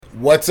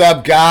What's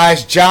up,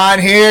 guys? John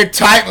here,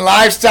 Titan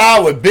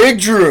Lifestyle with Big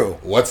Drew.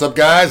 What's up,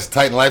 guys?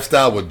 Titan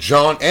Lifestyle with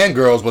John and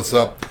girls. What's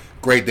up?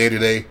 Great day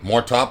today.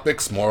 More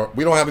topics. More.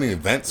 We don't have any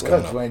events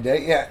coming up. Dwayne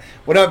Day? Yeah.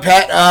 What up,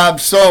 Pat?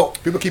 So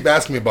people keep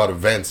asking me about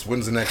events.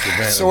 When's the next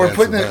event? So we're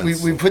putting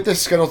we put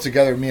this schedule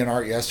together, me and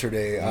Art,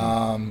 yesterday.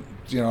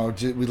 We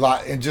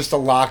just a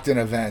locked in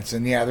events,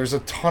 and yeah, there's a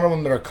ton of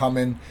them that are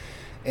coming,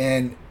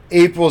 and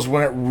April's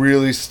when it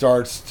really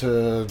starts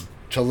to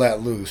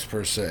let loose,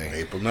 per se.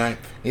 April 9th.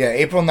 Yeah,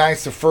 April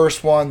 9th's the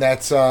first one.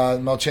 That's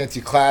Mel Chancey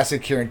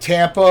Classic here in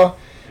Tampa.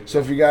 So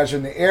if you guys are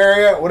in the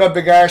area, what up,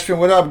 Big Irishman?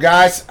 What up,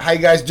 guys? How you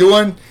guys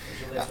doing?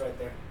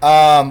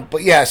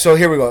 But yeah, so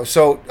here we go.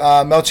 So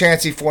Mel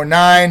Chancey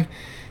 4-9.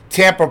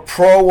 Tampa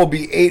Pro will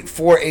be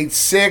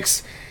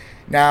 8-4-8-6.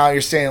 Now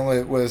you're saying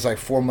it's like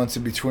 4 months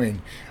in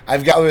between.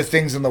 I've got other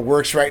things in the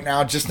works right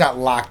now, just not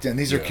locked in.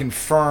 These are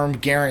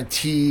confirmed,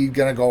 guaranteed,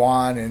 going to go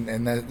on,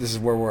 and this is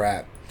where we're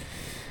at.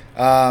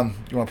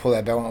 You want to pull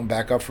that one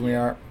back up for me,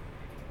 Art?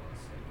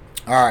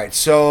 All right.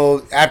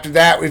 So after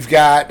that, we've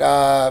got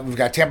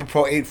Tampa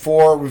Pro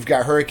 8-4. We've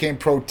got Hurricane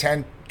Pro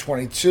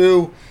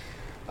 10-22.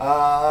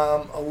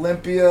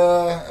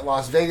 Olympia,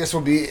 Las Vegas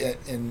will be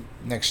in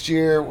next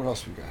year. What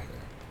else we got here?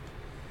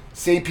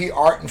 SAP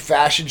Art and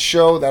Fashion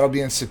Show, that'll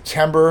be in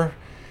September.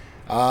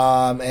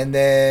 And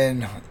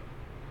then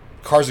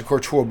Cars of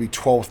Couture will be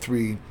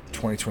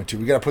 12/3/2022.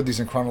 We got to put these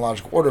in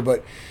chronological order,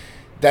 but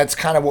that's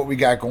kind of what we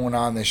got going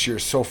on this year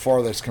so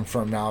far that's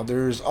confirmed. Now,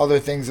 there's other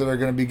things that are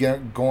going to be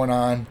going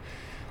on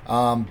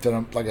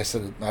that, like I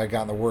said, I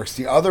got in the works.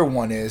 The other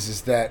one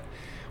is that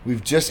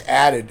we've just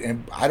added,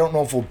 and I don't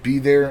know if we'll be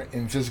there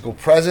in physical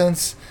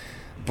presence,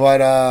 but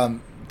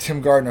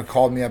Tim Gardner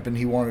called me up and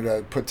he wanted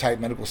to put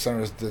Titan Medical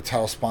Center as the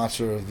title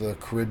sponsor of the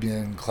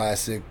Caribbean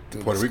Classic.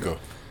 Puerto Rico.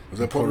 Was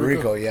that Puerto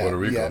Rico? Yeah. Puerto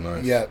Rico, yeah,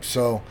 nice. Yeah,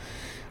 so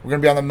we're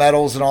going to be on the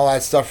medals and all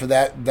that stuff for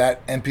that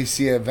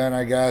NPC event,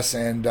 I guess,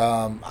 and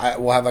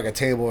we'll have like a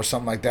table or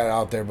something like that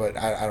out there, but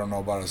I don't know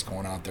about us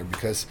going out there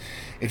because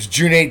it's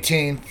June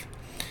 18th,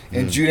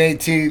 and June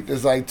 18th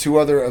is like two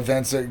other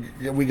events that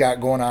we got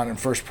going on in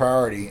first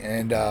priority,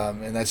 and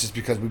that's just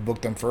because we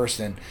booked them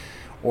first,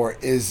 or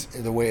is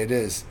the way it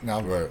is.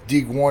 Now, right.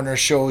 Deke Warner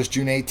show is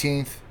June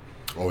 18th.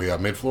 Oh, yeah,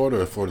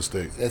 Mid-Florida or Florida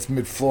State? That's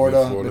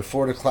Mid-Florida.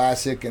 Mid-Florida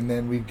Classic, and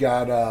then we've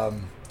got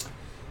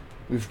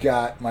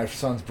my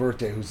son's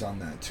birthday who's on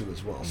that too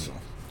as well. So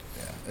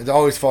yeah, it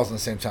always falls on the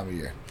same time of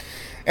year.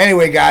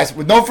 Anyway, guys,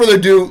 with no further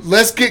ado,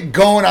 let's get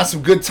going on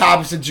some good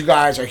topics that you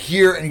guys are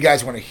here and you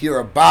guys want to hear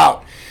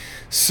about.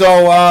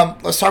 So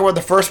let's talk about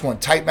the first one.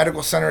 Titan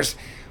Medical Center's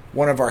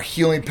one of our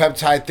healing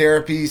peptide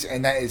therapies,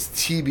 and that is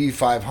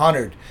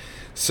TB500.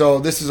 So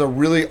this is a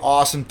really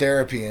awesome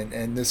therapy,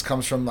 and this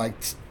comes from like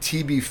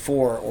TB4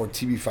 or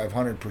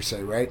TB500 per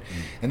se, right?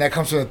 And that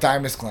comes from the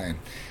thymus gland.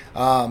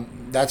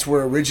 That's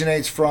where it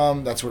originates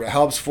from. That's what it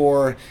helps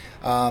for.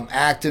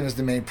 Actin is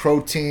the main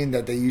protein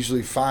that they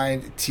usually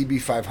find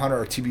TB500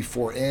 or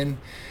TB4 in.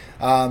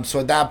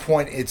 So at that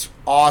point, it's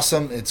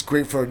awesome. It's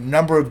great for a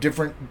number of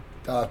different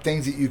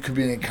things that you could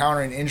be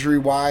encountering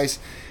injury-wise,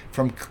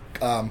 from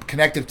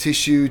connective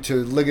tissue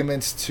to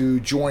ligaments to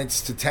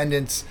joints to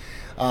tendons,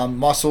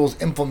 muscles,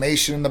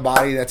 inflammation in the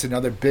body. That's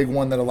another big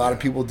one that a lot of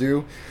people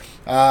do.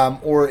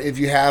 Or if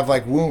you have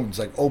like wounds,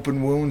 like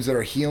open wounds that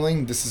are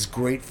healing, this is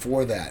great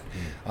for that.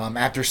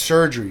 After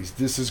surgeries,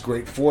 this is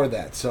great for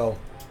that. So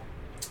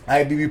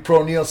IBB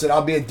Pro Neil said,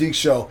 I'll be at Deke's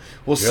show.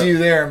 We'll see you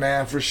there,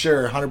 man, for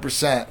sure,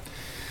 100%.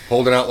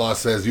 Holden Outlaw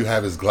says you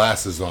have his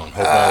glasses on.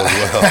 Hope all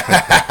is well.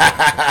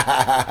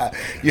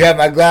 You have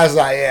my glasses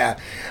on, yeah.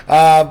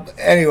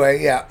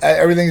 Anyway, yeah,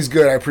 everything's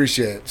good. I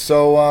appreciate it.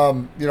 So,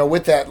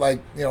 with that,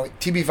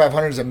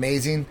 TB500 is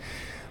amazing.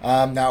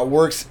 Now, it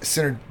works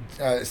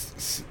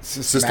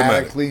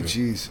systematically.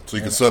 Jeez. So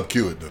you can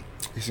sub-Q it then.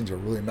 These things are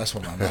really messing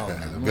with my mouth,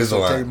 man. I'm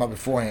Invisalign. taking them out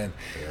beforehand.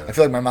 Yeah. I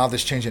feel like my mouth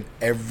is changing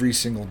every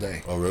single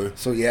day. Oh, really?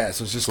 So, yeah.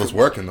 So it's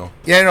working, though.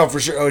 Yeah, no,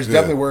 for sure. Oh, it's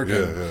definitely working.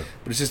 Yeah.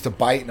 But it's just the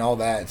bite and all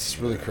that. It's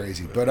really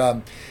crazy. But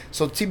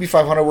so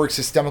TB500 works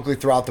systemically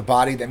throughout the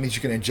body. That means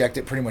you can inject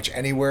it pretty much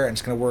anywhere, and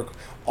it's going to work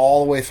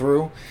all the way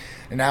through.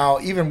 And now,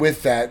 even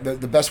with that,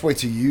 the best way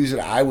to use it,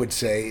 I would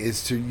say,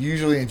 is to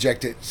usually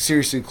inject it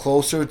seriously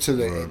closer to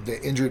the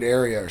injured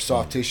area or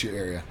soft tissue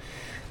area.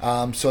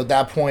 So at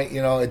that point,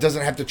 it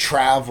doesn't have to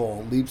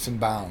travel leaps and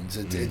bounds.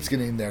 It's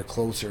getting there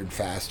closer and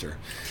faster.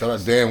 Shout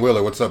out Dan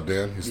Wheeler. What's up,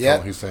 Dan? He's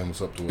saying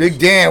what's up to us. Big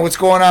Dan, what's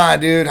going on,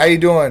 dude? How you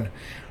doing?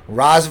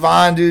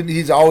 Razvan, dude,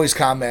 he's always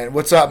commenting.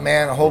 What's up,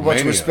 man? A whole bunch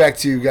of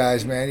respect to you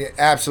guys, man. Yeah,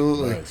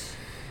 absolutely. Nice.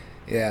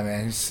 Yeah,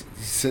 man. He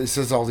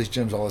says all these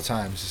gyms all the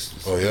time.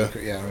 Oh, yeah?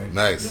 Yeah. Right.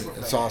 Nice.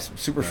 It's awesome.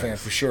 Super fan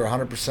for sure,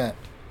 100%.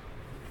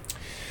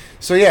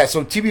 So, yeah,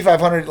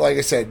 TB500, like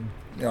I said,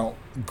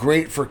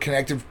 great for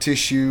connective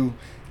tissue,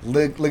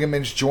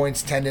 ligaments,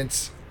 joints,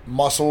 tendons,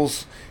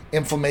 muscles,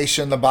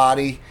 inflammation in the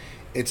body.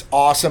 It's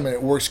awesome, and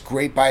it works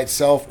great by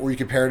itself, or you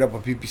can pair it up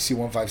with PPC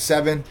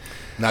 157.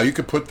 Now, you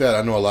could put that.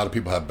 I know a lot of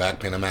people have back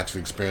pain. I'm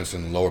actually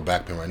experiencing lower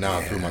back pain right now.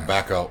 I threw my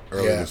back out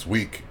earlier this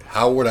week.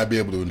 how would I be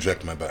able to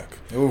inject my back?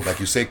 Oof. Like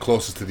you say,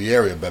 closest to the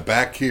area, but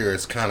back here,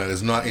 it's kind of,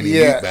 there's not any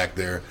Yeah. meat back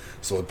there,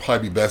 so it'd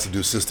probably be best to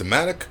do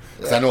systematic.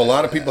 Because I know a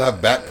lot of people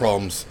have back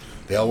problems.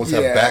 They always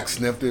have Yeah. back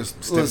stiffness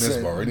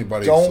or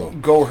anybody.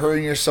 Don't go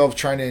hurting yourself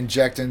trying to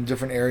inject in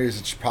different areas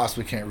that you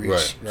possibly can't reach.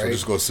 Right. Right. So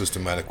just go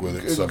systematic with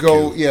it.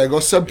 Go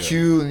sub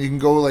Q, and you can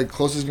go like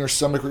closest in your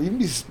stomach or even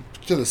be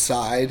to the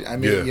side. I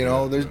mean,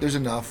 there's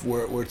enough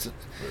where it's,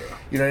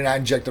 you're not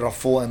injected a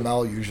full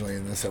ml usually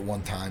in this at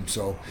one time.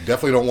 So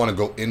definitely don't want to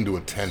go into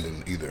a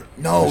tendon either.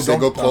 No, don't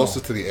go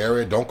closest to the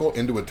area. Don't go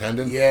into a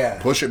tendon. Yeah.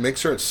 Push it. Make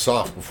sure it's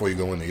soft before you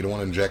go in there. You don't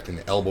want to inject in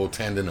the elbow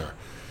tendon or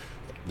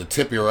the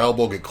tip of your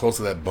elbow, get close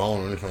to that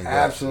bone or anything like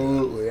that.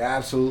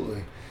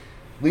 Absolutely.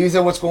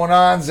 Lisa, what's going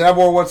on?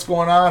 Zabor, what's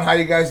going on? How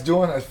you guys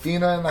doing?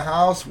 Athena in the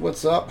house,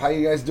 what's up? How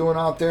you guys doing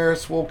out there?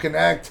 Swole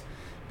Connect,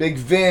 Big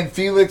Vin,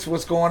 Felix,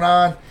 what's going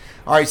on?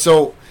 All right,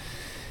 so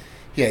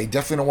yeah, you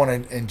definitely don't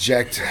want to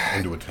inject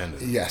into a tendon.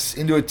 Yes,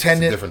 into a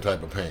tendon. It's a different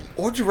type of pain.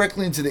 Or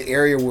directly into the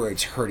area where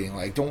it's hurting.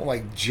 Like, don't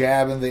like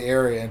jab in the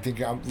area and think,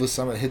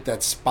 listen, I'm gonna hit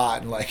that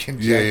spot and like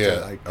inject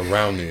it. Like,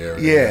 around the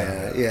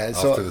area. Yeah. Off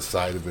So to the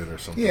side of it or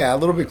something. Yeah, a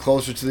little bit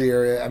closer to the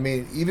area. I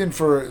mean, even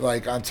for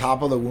like on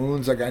top of the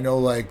wounds, like I know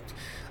like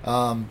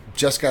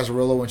Jessica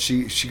Azzarillo, when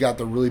she got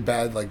the really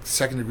bad like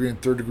 2nd degree and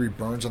 3rd degree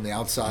burns on the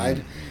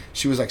outside,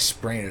 she was like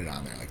spraying it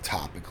on there like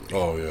topically.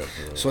 Oh yeah.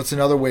 So it's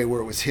another way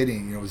where it was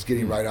hitting, it was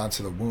getting right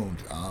onto the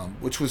wound,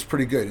 which was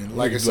pretty good. And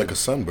like I said, like a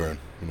sunburn,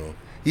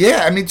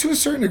 Yeah, I mean to a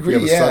certain degree. You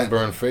have a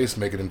sunburned face,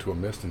 make it into a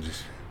mist and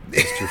just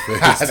your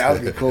face. That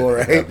would be cool,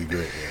 right? That'd be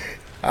great. Yeah.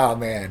 Oh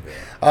man,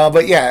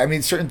 but yeah, I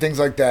mean certain things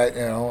like that,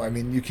 I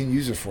mean you can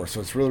use it for,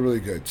 so it's really really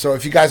good. So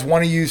if you guys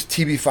want to use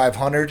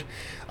TB500,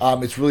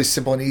 it's really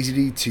simple and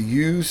easy to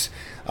use,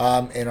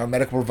 and our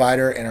medical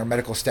provider and our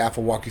medical staff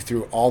will walk you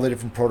through all the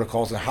different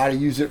protocols and how to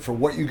use it for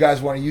what you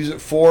guys want to use it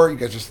for. You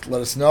guys just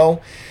let us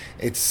know.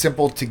 It's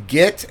simple to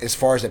get as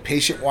far as a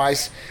patient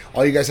wise.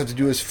 All you guys have to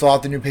do is fill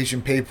out the new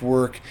patient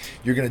paperwork.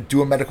 You're going to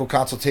do a medical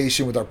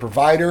consultation with our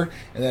provider,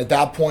 and at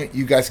that point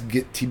you guys can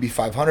get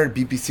TB500,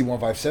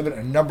 BPC-157, and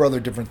a number of other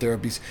different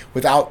therapies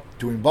without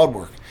doing blood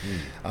work.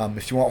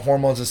 If you want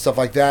hormones and stuff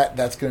like that,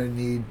 that's going to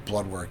need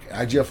blood work.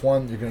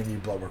 IGF-1, you're going to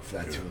need blood work for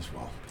that too as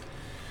well.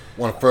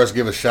 I want to first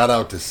give a shout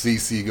out to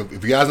Cece.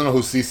 If you guys don't know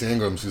who Cece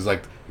Ingram, she's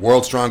like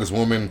world's strongest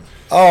woman.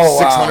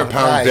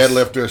 600-pound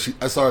deadlifter.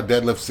 I saw her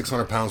deadlift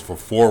 600 pounds for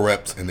 4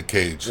 reps in the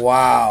cage.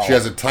 Wow. She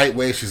has a tight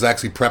waist. She's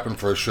actually prepping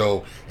for a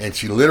show, and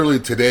she literally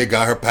today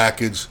got her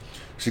package.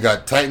 She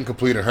got Titan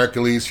Complete and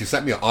Hercules. She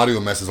sent me an audio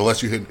message,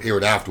 unless you hear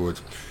it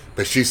afterwards.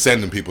 But she's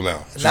sending people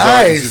now.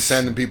 She's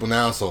sending people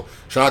now. So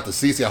shout out to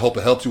Cece. I hope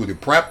it helps you with your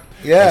prep.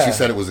 Yeah. And she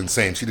said it was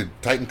insane. She did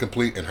Titan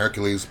Complete and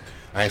Hercules.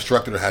 I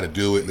instructed her how to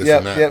do it,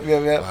 and that.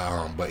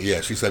 Yep. But yeah,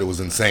 she said it was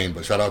insane.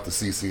 But shout out to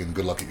Cece and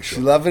good luck at your show.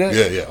 She loving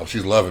it? Yeah. Oh,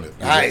 she's loving it.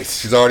 Nice.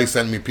 She's already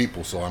sending me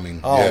people, so I mean.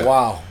 Oh,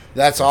 wow.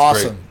 That's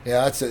awesome. Great.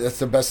 Yeah, that's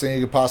the best thing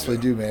you could possibly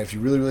do, man. If you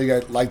really,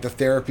 really like the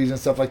therapies and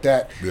stuff like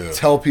that,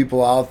 tell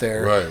people out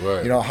there,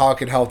 right. How it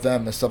can help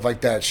them and stuff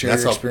like that. Share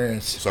your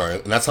experience.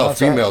 And that's how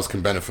females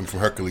can benefit from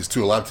Hercules,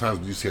 too. A lot of times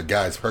when you see a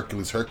guy's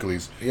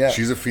Hercules. Yeah.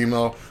 She's a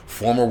female,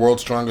 former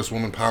world's strongest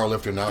woman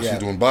powerlifter. Now she's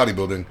doing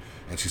bodybuilding,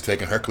 and she's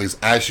taking Hercules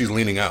as she's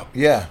leaning out.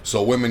 Yeah.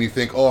 So women, you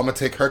think, I'm going to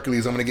take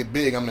Hercules, I'm going to get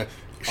big,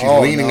 She's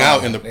leaning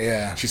out in the.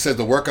 Yeah. She said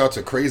the workouts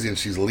are crazy, and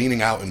she's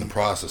leaning out in the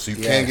process. So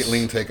you can get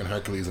lean taking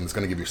Hercules, and it's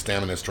going to give your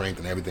stamina, strength,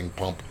 and everything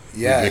pump.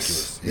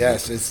 Yes.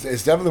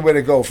 It's definitely the way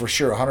to go for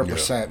sure,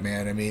 100%,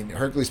 man. I mean,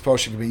 Hercules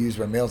potion can be used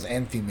by males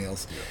and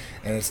females,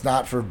 and it's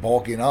not for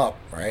bulking up,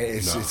 right?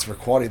 It's for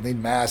quality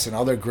lean mass and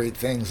other great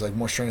things like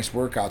more strenuous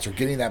workouts or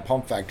getting that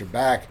pump factor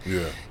back.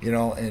 Yeah.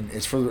 And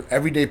it's for the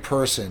everyday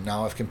person.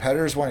 Now, if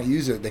competitors want to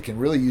use it, they can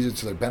really use it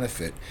to their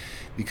benefit.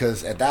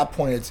 Because at that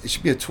point, it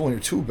should be a tool in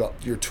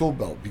your tool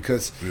belt.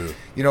 Because,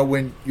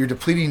 when you're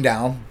depleting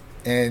down,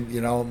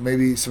 and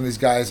maybe some of these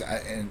guys,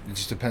 and it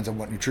just depends on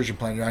what nutrition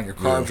plan you're on. Your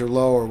carbs are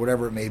low or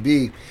whatever it may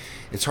be.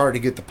 It's hard to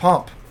get the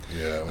pump.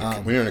 Yeah,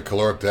 when you're in a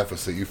caloric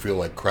deficit, you feel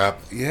like crap.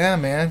 Yeah,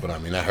 man. But I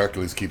mean, that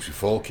Hercules keeps you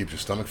full, keeps your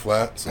stomach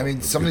flat. So. I mean,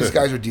 some of these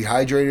guys are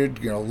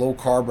dehydrated. Low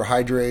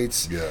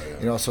carbohydrates.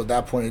 Yeah. So at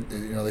that point,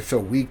 they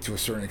feel weak to a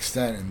certain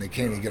extent, and they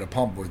can't even get a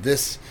pump. Where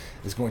this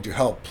is going to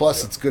help.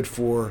 Plus, it's good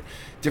for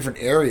different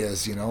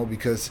areas.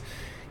 Because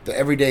the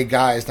everyday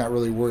guy is not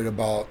really worried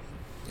about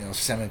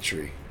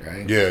symmetry,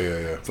 right?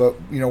 Yeah. But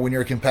when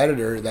you're a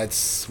competitor,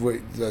 that's what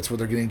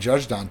they're getting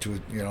judged on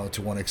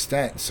to one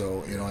extent.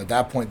 So at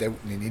that point they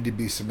need to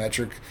be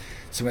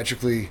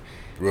symmetrically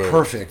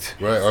perfect.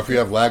 Right. Or if you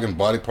have lagging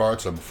body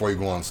parts, or before you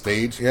go on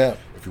stage,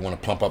 if you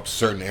want to pump up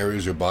certain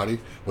areas of your body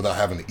without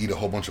having to eat a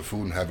whole bunch of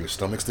food and have your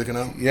stomach sticking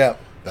out. Yeah.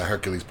 That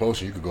Hercules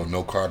potion, you could go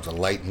no carbs, a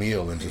light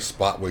meal, and just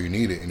spot where you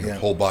need it, and your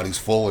whole body's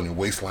full and your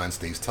waistline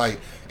stays tight,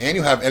 and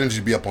you have energy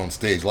to be up on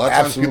stage. A lot of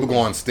times people go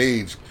on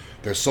stage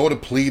they're so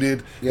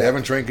depleted. They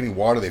haven't drank any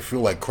water. They feel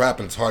like crap,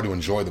 and it's hard to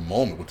enjoy the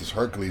moment. With this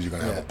Hercules, you're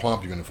gonna have a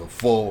pump. You're gonna feel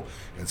full,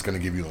 and it's gonna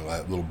give you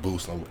a little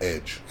boost, a little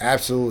edge.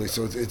 Absolutely.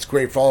 So it's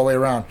great for all the way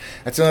around.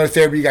 That's another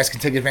therapy you guys can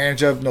take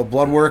advantage of. No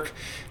blood work,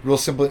 real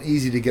simple and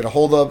easy to get a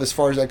hold of as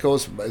far as that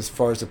goes. As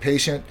far as the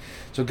patient.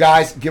 So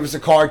guys, give us a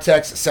call or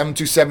text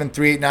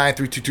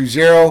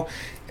 727-389-3220,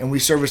 and we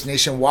service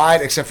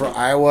nationwide except for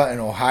Iowa and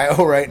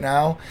Ohio right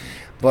now.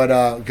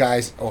 But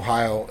guys,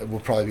 Ohio will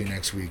probably be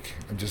next week.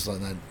 I'm just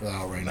letting that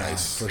out right now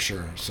for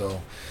sure.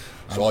 So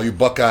all you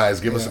Buckeyes,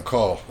 give us a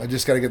call. I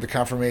just got to get the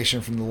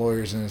confirmation from the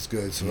lawyers, and it's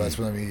good. So that's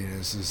what I'm meeting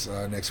is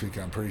next week.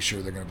 I'm pretty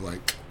sure they're going to be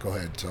like, go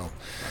ahead. So,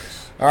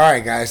 all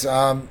right, guys.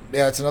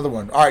 It's another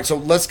one. All right, so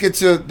let's get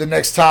to the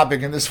next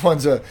topic, and this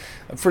one's a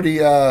pretty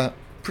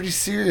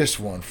serious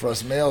one for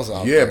us males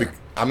out there. Yeah,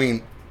 I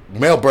mean,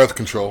 male birth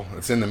control.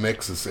 It's in the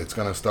mix. It's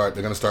going to start.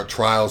 They're going to start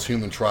trials,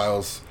 human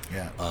trials.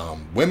 Yeah.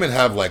 Women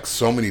have like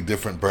so many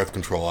different birth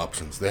control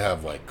options. They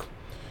have like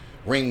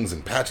rings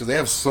and patches. They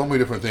have so many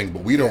different things,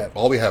 but we don't.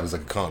 All we have is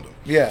like a condom.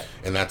 Yeah.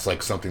 And that's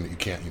like something that you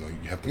can't. You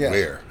have to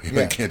wear. You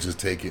can't just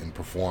take it and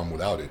perform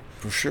without it.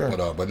 For sure.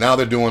 But now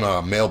they're doing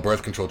male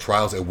birth control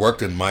trials. It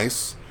worked in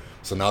mice.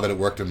 So now that it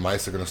worked in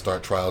mice, they're going to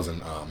start trials in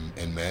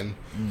men.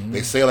 Mm-hmm.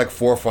 They say like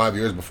 4 or 5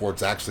 years before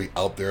it's actually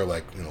out there,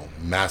 like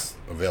mass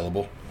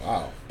available.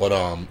 Wow. But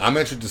I'm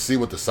interested to see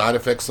what the side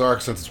effects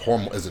are, since it's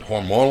is it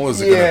hormonal?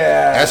 Is it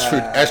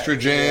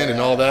estrogen and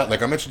all that?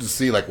 Like I'm interested to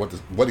see like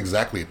what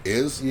exactly it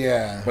is.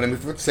 Yeah. But I mean,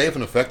 if it's safe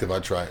and effective,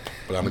 I'd try it.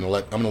 But I'm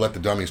gonna let the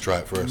dummies try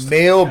it first.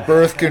 Male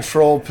birth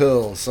control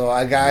pills. So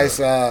I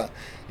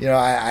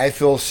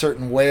feel a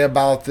certain way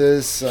about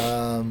this.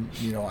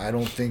 I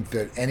don't think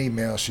that any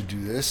male should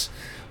do this.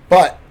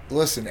 But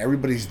listen,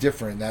 everybody's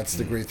different. That's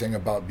the great thing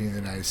about being in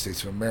the United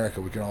States of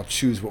America. We can all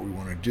choose what we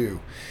want to do.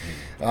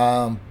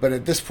 But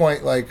at this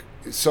point,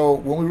 so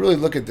when we really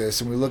look at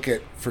this and we look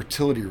at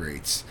fertility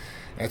rates,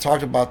 and I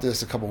talked about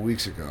this a couple of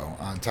weeks ago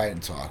on Titan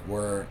Talk,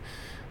 where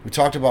we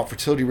talked about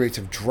fertility rates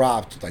have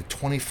dropped like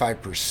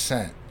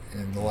 25%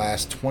 in the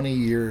last 20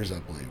 years, I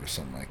believe, or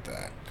something like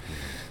that.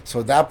 So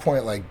at that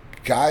point, like,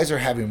 guys are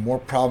having more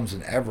problems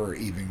than ever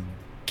even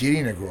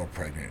getting a girl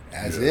pregnant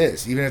as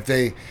is, even if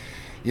they,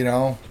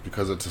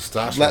 because of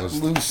testosterone let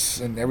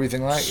loose and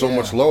everything like so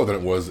much lower than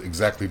it was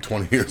exactly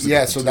 20 years ago.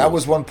 Yeah, so that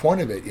was one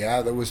point of it.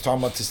 Yeah, that was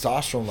talking about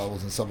testosterone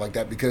levels and stuff like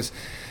that, because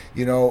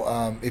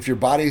if your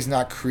body's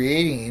not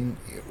creating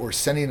or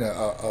sending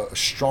a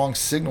strong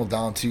signal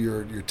down to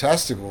your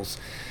testicles,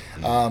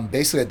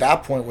 basically at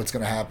that point what's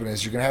going to happen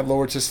is you're going to have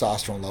lower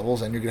testosterone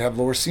levels and you're going to have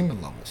lower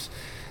semen levels.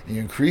 And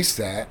you increase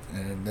that,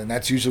 and then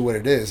that's usually what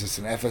it is. It's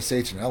an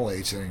FSH and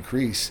LH that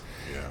increase.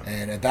 Yeah.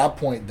 And at that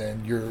point,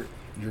 then you're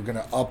going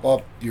to up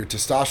your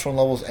testosterone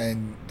levels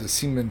and the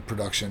semen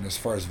production as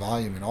far as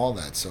volume and all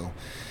that. So,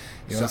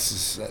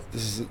 this is a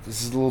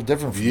little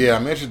different for me.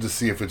 I'm interested to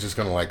see if it's just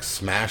going to like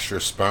smash your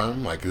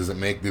sperm. Like, does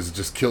it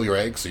just kill your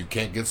eggs so you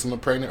can't get someone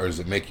pregnant, or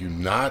does it make you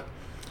not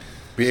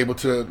be able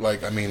to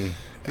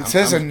It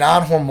says a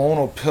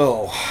non-hormonal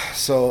pill,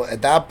 so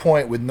at that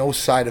point with no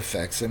side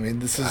effects. I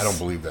mean, I don't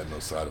believe that no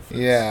side effects.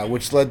 Yeah,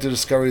 which led to the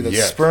discovery that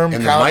sperm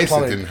count. And the mice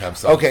that didn't have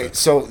side effects. Okay,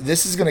 so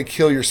this is going to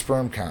kill your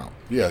sperm count.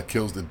 Yeah, it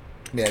kills it.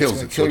 Kill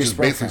so it just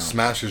basically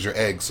smashes your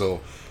eggs. So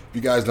if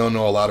you guys don't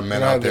know, a lot of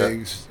men out there,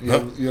 eggs. You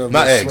have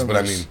not eggs, swimmers. but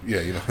I mean,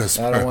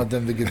 I don't want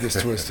them to get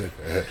this twisted.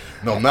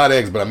 No, not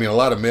eggs, but I mean a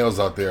lot of males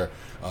out there.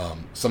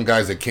 Some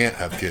guys that can't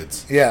have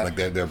kids, like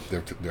their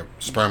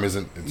sperm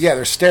isn't.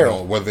 They're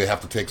sterile. Whether they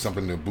have to take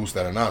something to boost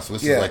that or not. So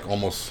this is like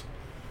almost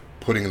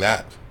putting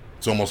that.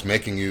 It's almost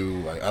making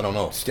you. I don't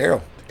know.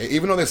 Sterile.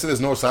 Even though they say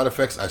there's no side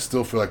effects, I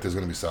still feel like there's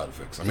going to be side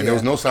effects. I mean, there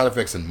was no side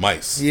effects in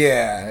mice.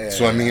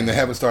 So I mean, they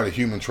haven't started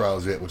human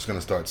trials yet, which is going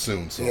to start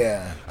soon. So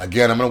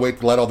again, I'm going to wait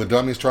to let all the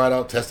dummies try it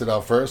out, test it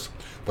out first.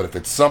 But if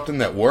it's something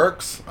that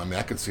works, I mean,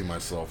 I could see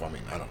myself. I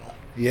mean, I don't know.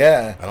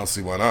 Yeah, I don't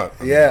see why not.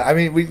 I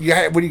mean, what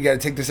do you got to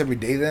take this every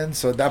day then?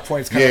 So at that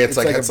point, it's kind of it's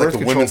like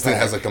the women's thing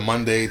has like a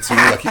Monday too.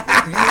 Like you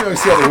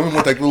see how the women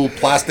with like little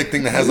plastic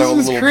thing that has all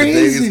the little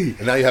days,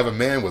 and now you have a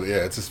man with it.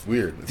 Yeah, it's just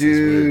weird.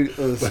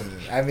 Listen,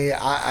 I mean,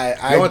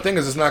 the only thing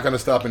is it's not going to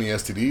stop any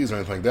STDs or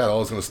anything like that.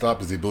 All it's going to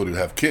stop is the ability to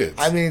have kids.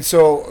 I mean,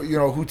 so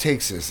who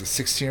takes this? A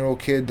 16-year-old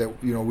kid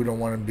that we don't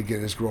want him to get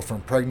his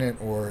girlfriend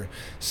pregnant, or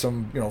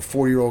some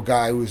 4-year-old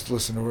guy who's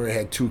already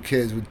had 2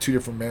 kids with 2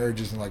 different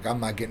marriages and like, I'm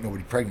not getting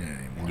nobody pregnant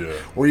anymore. Yeah.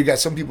 Or you got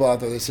some people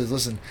out there that says,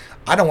 listen,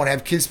 I don't want to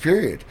have kids,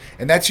 period.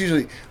 And that's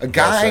usually a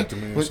guy.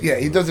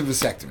 He does a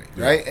vasectomy,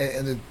 right?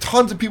 And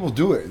tons of people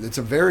do it. It's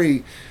a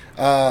very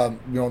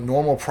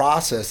normal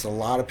process. A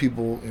lot of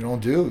people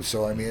do.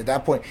 So I mean, at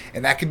that point,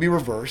 and that can be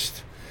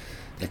reversed.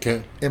 It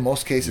can. In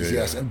most cases,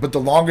 yes. But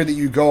the longer that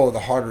you go, the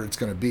harder it's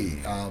going to be.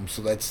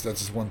 So that's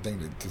just one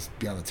thing to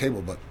be on the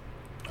table. But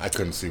I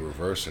couldn't see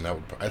reversing. I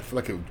feel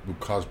like it would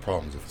cause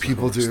problems if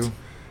people do.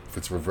 If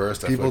it's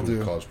reversed, people I feel like it do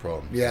would cause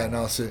problems. Yeah,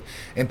 no. So,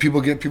 and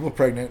people get people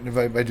pregnant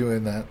by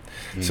doing that.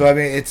 So I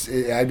mean,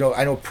 I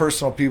know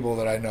personal people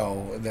that I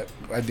know that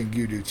I think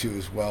you do too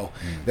as well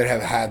that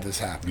have had this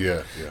happen.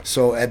 Yeah.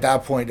 So at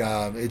that point,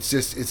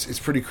 it's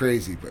pretty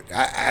crazy. But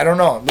I don't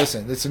know.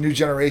 Listen, it's a new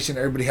generation.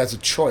 Everybody has a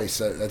choice.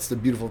 That's the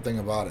beautiful thing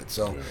about it.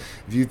 So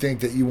if you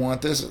think that you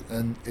want this,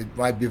 and it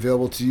might be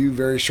available to you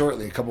very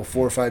shortly, a couple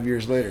 4 or 5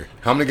 years later.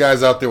 How many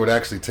guys out there would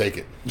actually take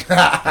it?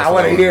 I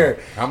want to hear.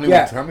 How many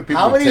people?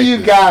 How many of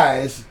you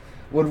guys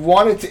would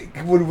want to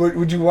take?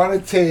 Would you want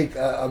to take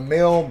a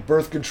male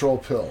birth control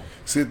pill?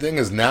 See, the thing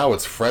is, now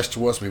it's fresh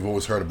to us. We've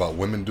always heard about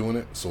women doing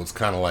it, so it's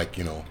kind of like,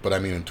 But I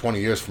mean, in 20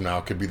 years from now,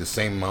 it could be the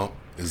same amount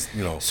as.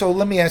 So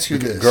let me ask you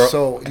this. Girl,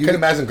 so I can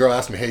imagine a girl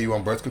asking me, "Hey, you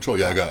on birth control?"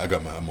 Yeah, I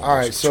got my. I'm on all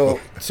right. Birth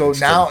So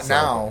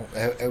now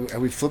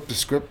have we flipped the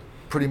script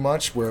pretty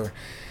much where?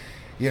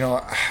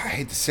 I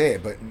hate to say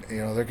it, but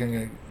they're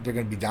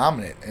gonna be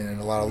dominant in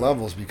a lot of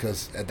levels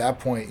because at that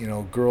point,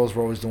 girls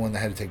were always the one that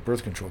had to take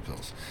birth control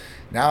pills.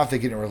 Now, if they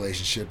get in a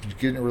relationship, you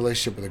get in a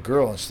relationship with a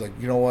girl, and she's like,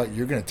 you know what,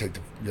 you're gonna take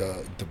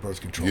the birth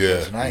control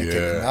pills, and I ain't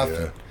taking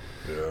nothing.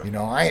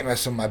 Yeah. I ain't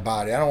messing with my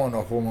body. I don't want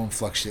no hormone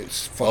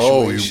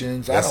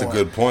fluctuations. That's a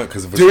good point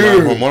because if it's not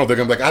hormonal, they're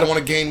gonna be like, I don't want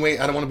to gain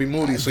weight, I don't want to be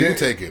moody, so you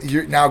take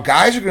it. Now,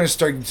 guys are gonna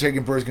start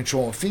taking birth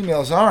control, and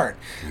females aren't.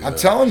 Yeah. I'm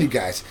telling you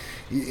guys.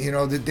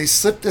 They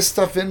slip this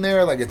stuff in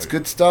there like it's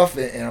good stuff,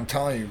 and I'm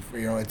telling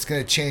you, it's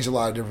going to change a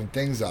lot of different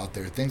things out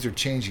there. Things are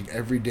changing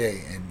every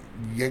day, and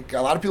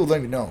a lot of people don't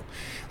even know.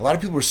 A lot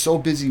of people are so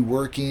busy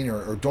working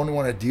or don't even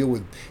want to deal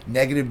with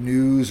negative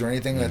news or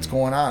anything that's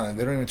going on, and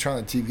they don't even turn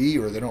on the TV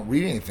or they don't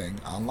read anything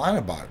online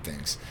about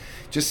things.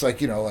 Just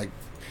like,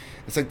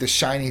 it's like the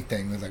shiny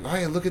thing. It's like, oh,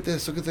 yeah, look at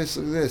this,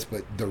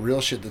 but the real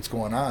shit that's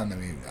going on, I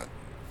mean,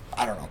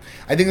 I don't know.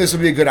 I think this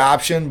would be a good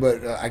option,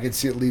 but I could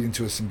see it leading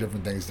to some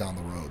different things down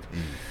the road.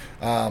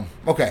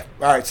 Okay.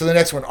 All right. So the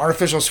next one,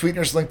 artificial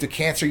sweeteners linked to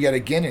cancer yet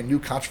again in new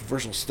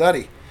controversial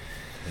study.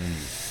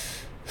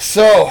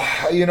 So,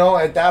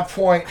 at that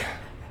point,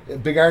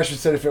 Big Irishman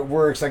said if it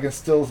works, I can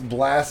still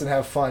blast and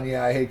have fun.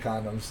 Yeah, I hate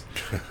condoms.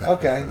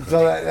 Okay.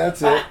 So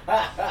that's it.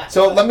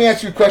 So let me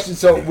ask you a question.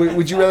 So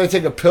would you rather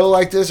take a pill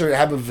like this or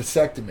have a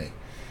vasectomy?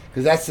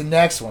 Because that's the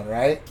next one,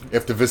 right?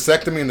 If the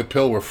vasectomy and the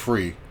pill were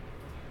free,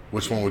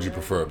 which one would you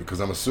prefer?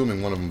 Because I'm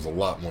assuming one of them is a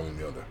lot more than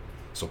the other.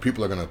 So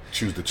people are going to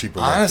choose the cheaper.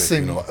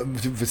 Honestly,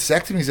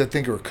 vasectomies I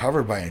think are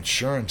covered by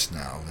insurance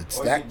now. You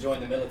can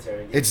join the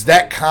military. It's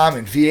that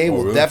common. VA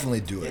will definitely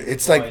do it.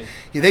 It's like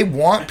they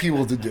want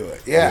people to do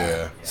it.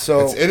 Yeah.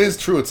 So it is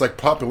true. It's like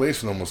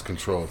population almost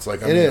control. It's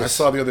like I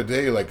saw the other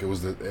day like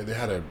they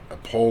had a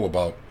poll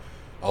about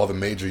all the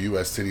major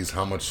U.S. cities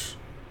how much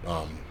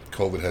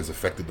COVID has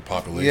affected the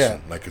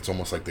population. Yeah. Like it's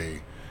almost like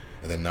they.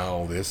 And then now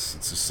all this,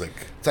 it's just like...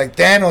 It's like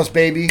Thanos,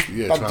 baby.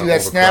 Yeah, about to do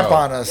that snap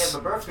on us. Yeah,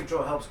 but birth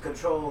control helps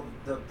control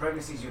the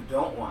pregnancies you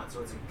don't want.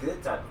 So it's a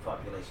good type of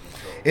population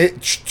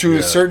control. To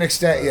a certain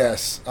extent,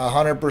 yes.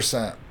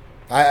 100%.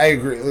 I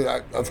agree.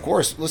 Of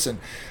course, listen,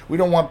 we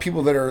don't want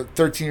people that are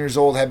 13 years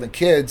old having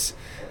kids.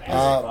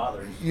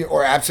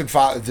 Or absent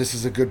fathers. This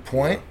is a good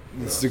point.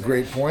 Yeah. This is a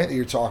great point that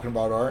you're talking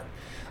about, Art.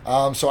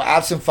 So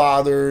absent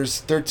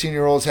fathers,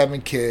 13-year-olds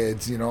having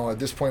kids, at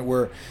this point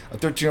where a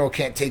 13-year-old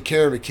can't take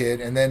care of a kid,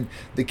 and then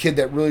the kid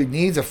that really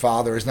needs a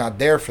father is not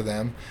there for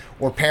them,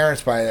 or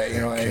parents by that,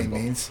 any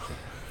means.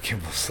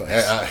 Kimball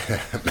Slice.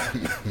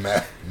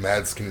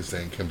 Mad Skin is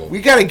saying Kimball. We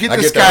got to get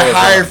this guy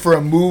hired for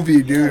a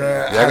movie, dude.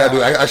 I got to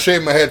do I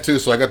shaved my head, too,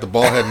 so I got the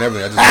bald head and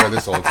everything. I just wear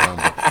this all the time.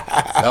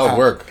 That would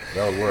work.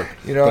 But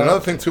another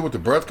thing, too, with the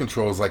birth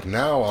control is, like,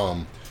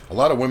 now a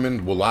lot of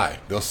women will lie.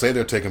 They'll say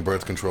they're taking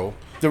birth control.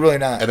 They're really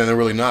not. And then they're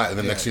really not. And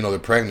then next thing you know, they're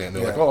pregnant. And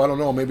they're like, oh, I don't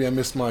know. Maybe I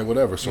missed my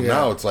whatever. So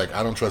now it's like,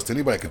 I don't trust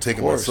anybody. I could take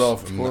it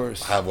myself and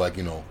have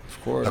Hakuna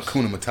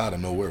Matata,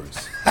 no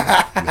worries.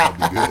 That'd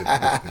be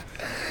good.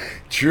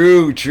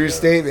 True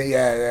statement.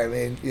 Yeah, I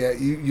mean,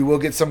 you will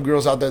get some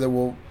girls out there that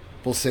will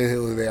say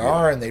who they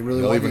are, and they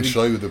really they'll even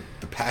show you the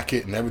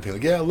packet and everything.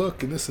 Like,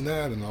 look, and this and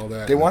that and all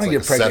that. They want to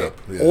get pregnant.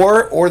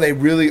 Or they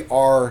really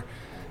are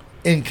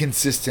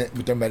inconsistent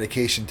with their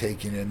medication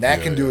taking, and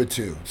that can do it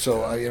too.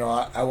 So I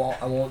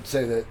won't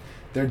say that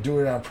they're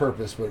doing it on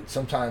purpose, but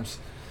sometimes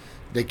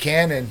they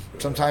can, and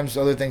sometimes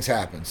other things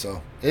happen.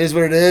 So it is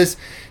what it is.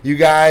 You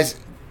guys,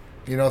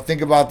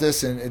 think about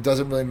this, and it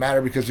doesn't really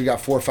matter because we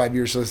got 4 or 5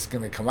 years, so this is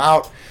going to come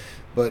out.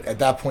 But at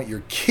that point,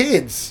 your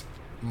kids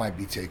might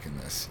be taking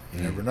this.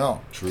 You never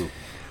know. True.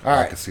 All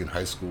right. I can see in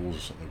high schools or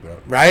something like that.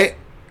 Right.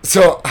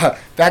 So,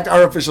 back to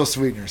artificial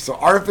sweeteners. So,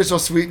 artificial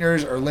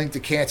sweeteners are linked to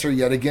cancer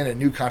yet again, a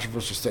new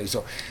controversial study.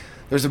 So,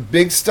 there's a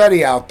big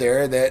study out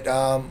there that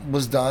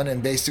was done,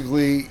 and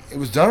basically it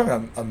was done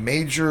on a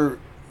major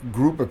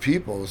group of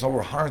people. It was over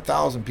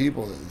 100,000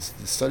 people that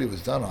the study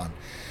was done on.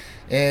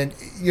 And,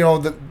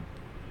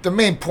 the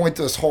main point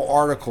of this whole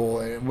article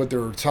and what they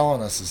were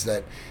telling us is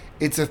that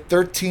it's a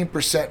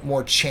 13%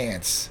 more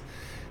chance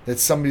that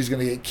somebody's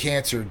going to get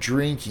cancer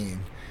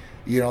drinking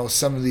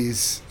some of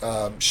these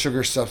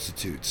sugar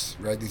substitutes,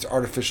 right? These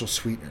artificial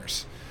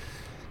sweeteners.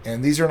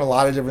 And these are in a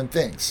lot of different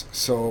things.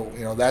 So,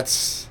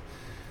 that's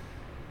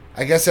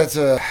I guess that's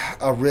a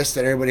risk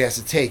that everybody has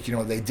to take. You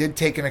know, they did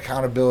take an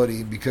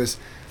accountability because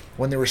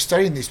when they were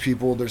studying these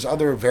people, there's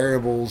other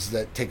variables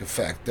that take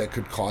effect that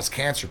could cause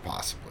cancer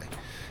possibly.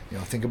 You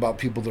know, think about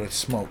people that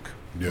smoke,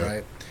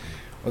 right?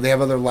 Or they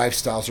have other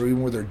lifestyles, or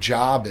even where their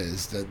job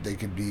is, that they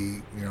could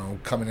be, you know,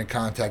 coming in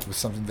contact with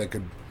something that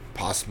could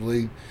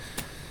possibly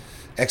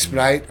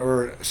expedite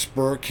or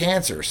spur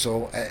cancer.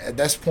 So at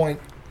this point,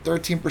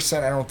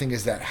 13% I don't think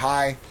is that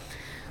high.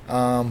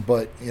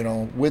 But, you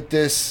know, with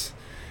this,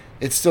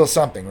 it's still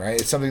something, right?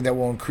 It's something that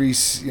will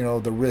increase, you know,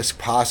 the risk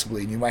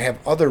possibly. And you might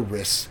have other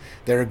risks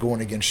that are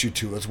going against you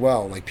too as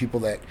well. Like people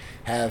that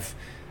have,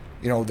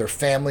 you know, their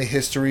family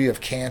history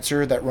of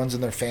cancer that runs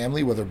in their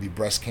family, whether it be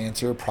breast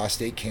cancer,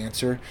 prostate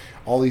cancer,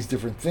 all these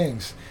different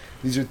things.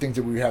 These are things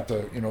that we have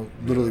to, you know,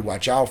 literally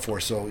watch out for.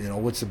 So, you know,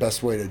 what's the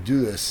best way to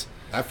do this?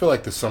 I feel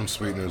like there's some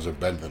sweeteners are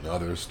better than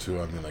others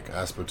too. I mean, like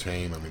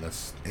aspartame. I mean,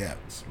 it's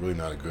really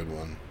not a good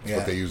one. It's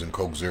what they use in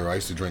Coke Zero. I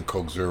used to drink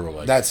Coke Zero.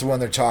 Like that's the one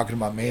they're talking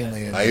about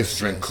mainly. I used to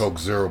drink Coke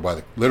Zero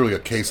by literally a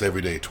case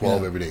every day,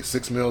 12 every day,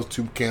 6 meals,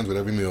 2 cans with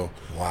every meal.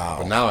 Wow.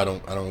 But now I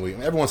don't really.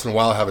 Every once in a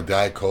while I have a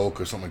Diet Coke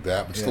or something like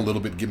that. But just a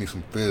little bit, give me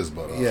some fizz.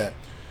 But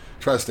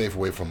try to stay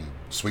away from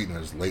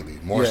sweeteners lately.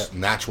 More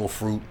natural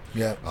fruit,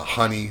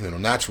 honey, you know,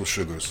 natural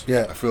sugars.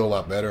 Yeah. I feel a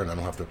lot better, and I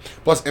don't have to.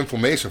 Plus,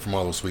 inflammation from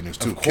all those sweeteners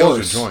too kills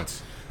your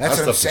joints. That's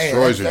what I'm saying.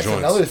 That's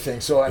another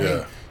thing. So I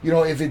mean, you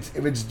know, if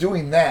it's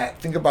doing that,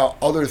 think about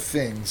other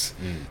things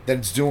that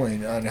it's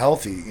doing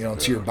unhealthy, you know,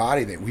 to your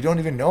body that we don't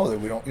even know that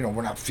we don't, you know,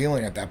 we're not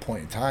feeling at that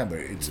point in time, but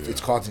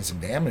it's causing some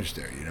damage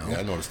there, you know.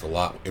 Yeah, I noticed a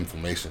lot of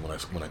inflammation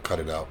when I cut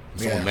it out.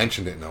 Someone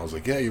mentioned it, and I was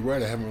like, yeah, you're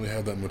right. I haven't really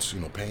had that much, you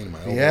know, pain in my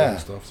elbow and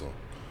stuff. So.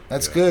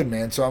 That's good,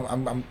 man. So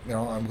I'm you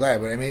know, I'm glad.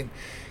 But I mean,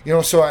 you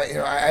know, so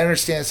I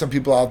understand some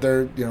people out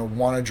there, you know,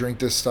 want to drink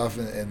this stuff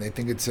and they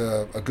think it's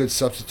a good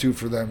substitute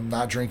for them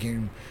not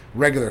drinking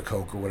regular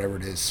Coke or whatever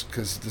it is,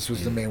 because this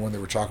was the main one they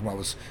were talking about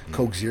was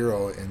Coke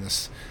Zero in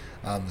this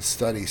the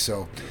study.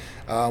 So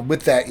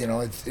with that, you know,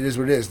 it is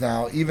what it is.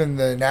 Now, even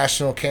the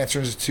National Cancer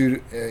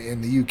Institute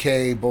in the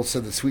UK both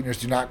said that sweeteners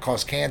do not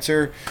cause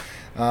cancer.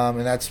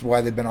 And that's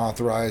why they've been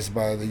authorized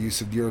by the use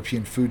of the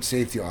European Food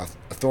Safety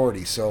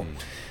Authority. So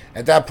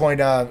at that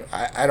point,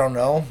 I don't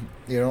know.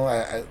 You know,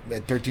 at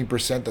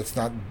 13%, that's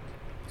not.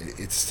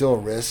 It's still a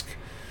risk,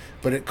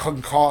 but it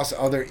can cause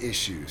other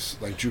issues,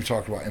 like Drew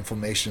talked about,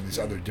 inflammation, these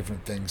other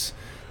different things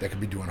that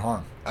could be doing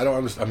harm. I don't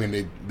understand. I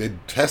mean, they're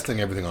testing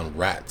everything on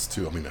rats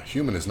too. I mean, a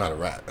human is not a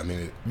rat. I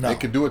mean, they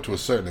could do it to a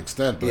certain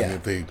extent, but I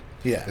mean,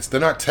 if they're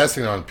not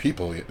testing it on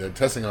people, they're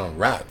testing it on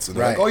rats. And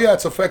they're like, oh yeah,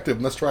 it's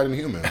effective. Let's try it in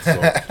humans. So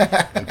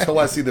until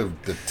I see the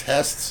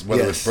tests,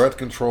 whether it's birth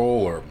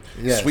control or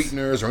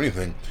sweeteners or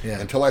anything,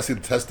 until I see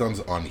the test done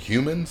on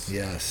humans,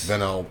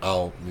 then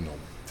I'll you know,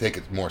 take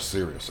it more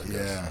serious, I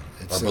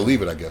guess. Or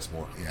believe it, I guess,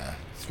 more. Yeah.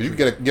 Because you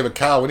can give a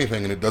cow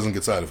anything and it doesn't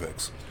get side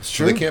effects. It's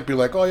true. So they can't be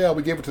like, oh yeah,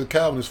 we gave it to the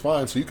cow and it's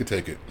fine, so you can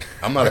take it.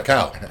 I'm not a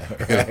cow.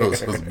 You know,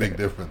 so it's a big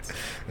difference.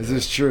 This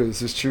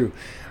is true.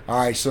 All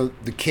right, so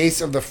the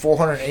case of the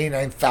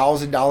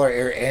 $489,000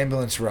 air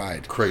ambulance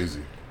ride.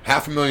 Crazy.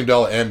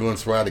 $500,000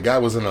 ambulance ride. The guy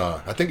was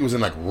I think he was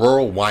in like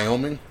rural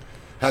Wyoming,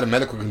 had a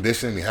medical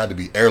condition, he had to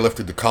be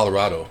airlifted to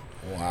Colorado.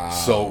 Wow.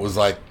 So it was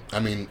like, I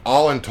mean,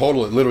 all in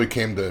total, it literally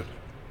came to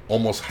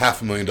almost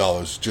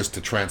 $500,000 just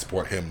to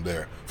transport him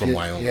there from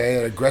Wyoming. Yeah, he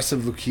had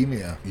aggressive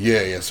leukemia.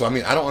 Yeah. So I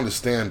mean, I don't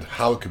understand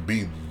how it could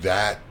be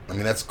that. I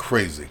mean, that's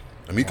crazy.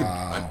 I mean,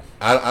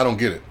 I don't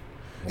get it.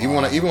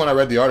 Wow. Even when I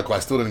read the article, I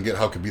still didn't get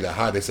how it could be that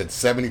high. They said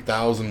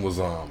 70,000 was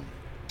I'm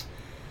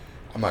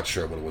not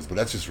sure what it was, but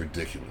that's just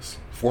ridiculous.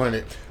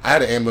 400. I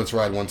had an ambulance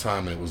ride one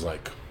time and it was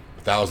like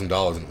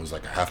 $1,000 and it was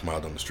like a half mile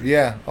down the street.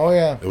 Yeah. Oh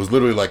yeah. It was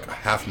literally like a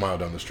half mile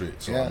down the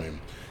street. So I mean,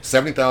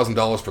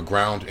 $70,000 for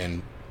ground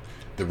and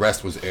the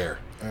rest was air.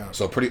 Yeah.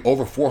 So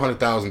over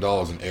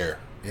 $400,000 in air.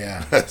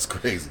 Yeah, that's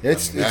crazy.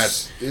 It's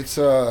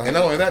and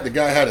not only that, the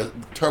guy had a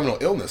terminal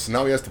illness.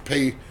 Now he has to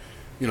pay.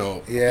 You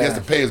know, he has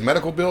to pay his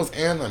medical bills,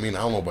 and I mean, I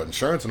don't know about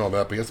insurance and all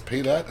that, but he has to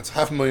pay that. That's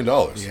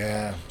 $500,000.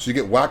 Yeah. So you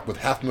get whacked with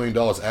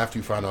 $500,000 after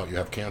you find out you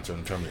have cancer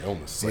and terminal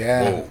illness. Like,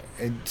 whoa.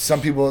 And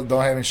some people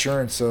don't have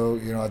insurance, so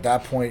you know, at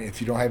that point,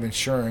 if you don't have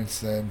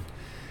insurance, then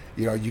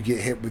you know you get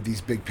hit with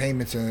these big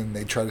payments, and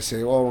they try to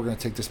say, "Oh, we're going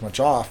to take this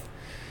much off,"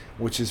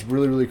 which is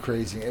really, really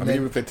crazy. And I mean,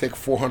 even if they take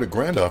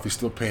 $400,000 off, you're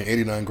still paying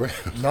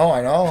 $89,000. No,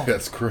 I know.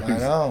 That's crazy. I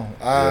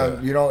know.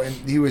 You know, and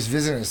he was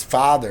visiting his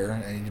father,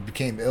 and he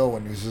became ill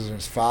when he was visiting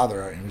his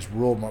father in his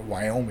rural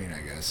Wyoming,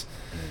 I guess.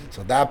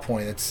 So at that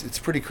point, it's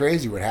pretty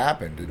crazy what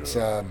happened. It's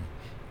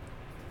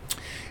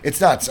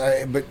nuts.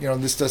 But you know,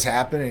 this does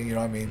happen, and you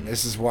know, I mean,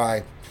 this is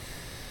why.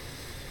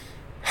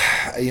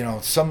 You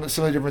know, some of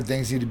the different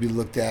things need to be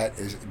looked at.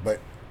 But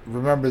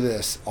remember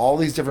this: all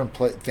these different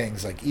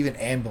things, like even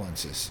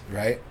ambulances,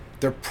 right?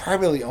 They're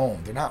privately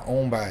owned. They're not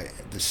owned by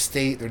the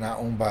state. They're not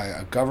owned by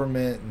a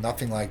government,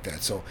 nothing like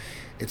that. So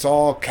it's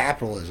all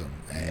capitalism.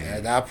 And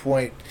at that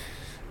point,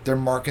 they're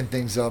marking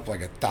things up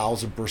like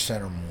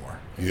 1,000% or more.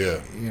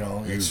 Yeah. You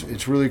know,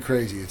 it's really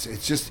crazy.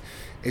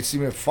 It's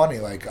even funny.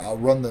 Like I'll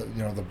run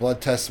the blood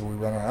tests that we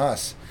run on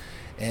us,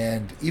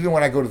 And even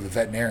when I go to the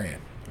veterinarian,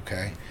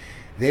 okay,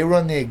 they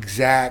run the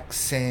exact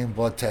same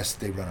blood test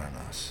they run on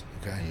us.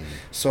 Okay,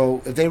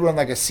 so if they run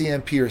like a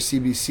CMP or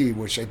CBC,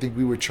 which I think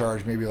we would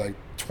charge maybe like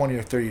 $20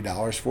 or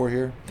 $30 for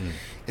here,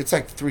 it's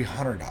like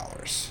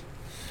 $300.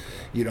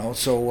 You know,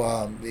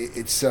 so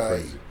it's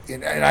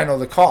and I know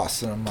the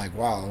costs, and I'm like,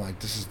 wow, I'm like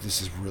this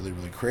is really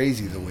really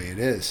crazy the way it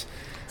is.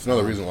 It's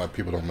another reason why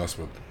people don't mess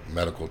with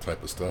medical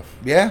type of stuff.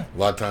 Yeah, a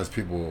lot of times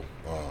people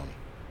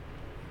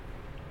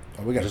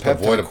we got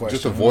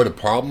just avoid a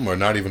problem or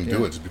not even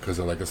do it just because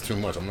they're like, it's too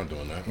much. I'm not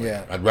doing that.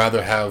 Like, I'd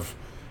rather have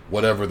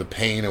whatever the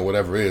pain or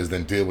whatever is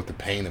than deal with the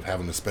pain of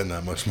having to spend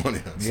that much money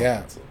on something.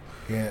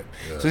 Yeah.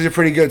 So these are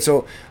pretty good.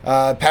 So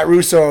Pat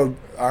Russo,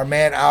 our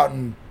man out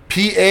in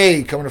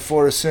PA, coming to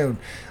Florida soon.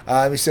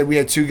 He said we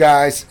had two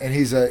guys, and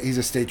he's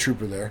a state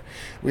trooper there.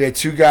 We had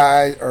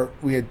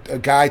a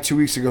guy 2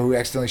 weeks ago who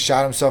accidentally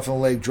shot himself in the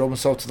leg, drove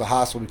himself to the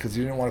hospital because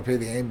he didn't want to pay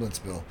the ambulance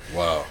bill.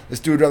 Wow. This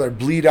dude would rather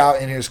bleed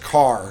out in his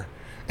car.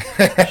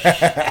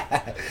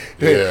 That's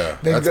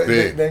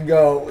big. Then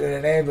go in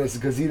an ambulance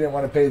because he didn't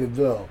want to pay the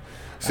bill.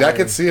 See, I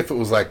could see if it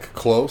was like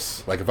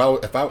close, like if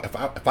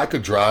I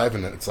could drive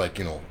and it's like,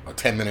 you know, a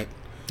 10-minute.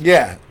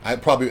 Yeah, I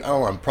probably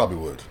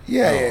would.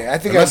 Yeah, I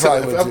think Unless I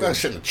probably would. I've got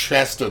shit in the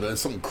chest or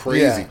there's something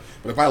crazy.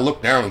 But if I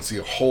look down and see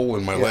a hole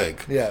in my leg,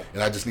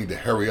 and I just need to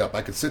hurry up,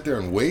 I could sit there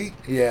and wait.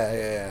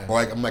 Yeah. Or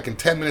I'm like in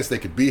 10 minutes they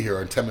could be here,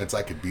 or in 10 minutes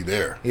I could be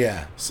there.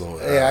 Yeah. So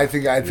I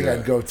think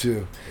I'd go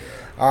too.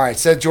 All right,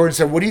 Seth Jordan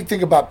said, what do you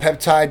think about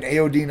peptide and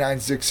AOD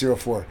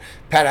 9604?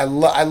 Pat, I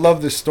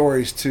love the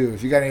stories too.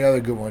 If you got any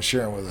other good ones,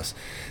 share them with us.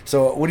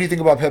 So what do you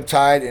think about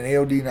peptide and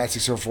AOD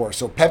 9604?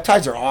 So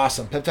peptides are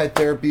awesome. Peptide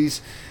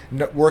therapies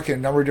work in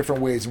a number of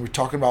different ways, and we're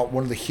talking about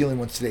one of the healing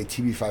ones today,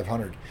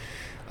 TB500.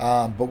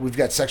 But we've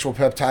got sexual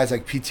peptides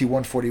like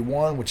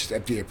PT141, which is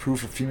FDA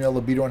approved for female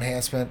libido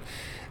enhancement.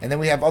 And then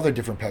we have other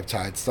different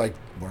peptides, like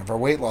one of our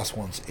weight loss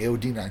ones,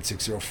 AOD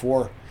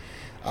 9604.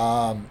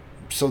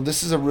 So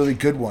this is a really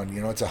good one.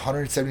 You know, it's a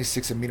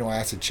 176 amino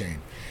acid chain,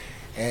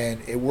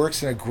 and it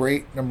works in a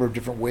great number of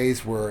different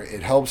ways where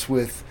it helps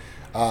with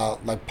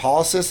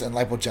lipolysis and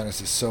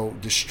lipogenesis, so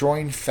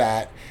destroying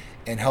fat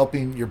and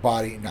helping your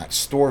body not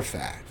store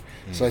fat.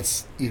 So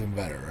that's even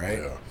better, right?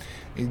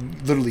 Yeah.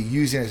 Literally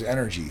using it as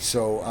energy.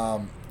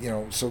 So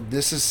so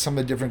this is some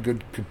of the different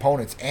good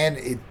components, and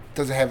it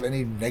doesn't have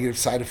any negative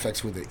side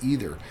effects with it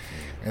either,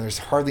 and there's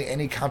hardly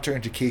any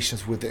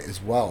contraindications with it as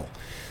well.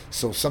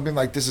 So something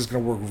like this is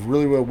going to work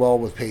really, really well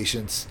with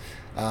patients,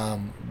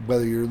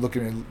 whether you're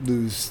looking to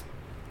lose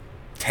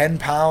 10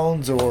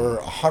 pounds or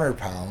 100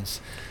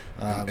 pounds.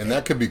 And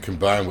that could be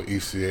combined with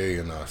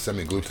ECA and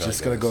semaglutide.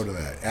 Just going to go to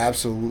that.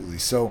 Absolutely.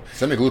 So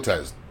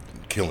semaglutide is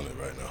killing it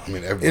right now. I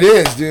mean, it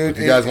is, dude.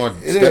 If you guys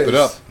want to step it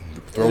up,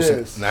 throw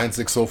some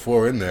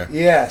 9604 in there.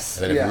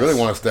 Yes. And if you really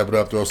want to step it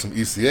up, throw some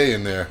ECA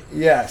in there.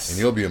 Yes. And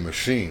you'll be a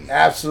machine.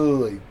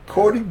 Absolutely.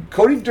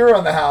 Cody Durr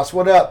on the house.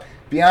 What up?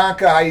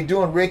 Bianca, how you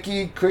doing?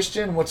 Ricky,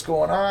 Christian, what's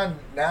going on?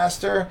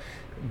 Nasser,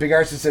 Big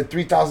Arson said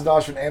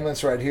 $3,000 for an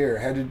ambulance right here.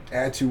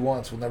 Had to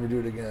once. We'll never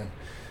do it again.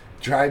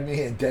 Drive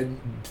me dead.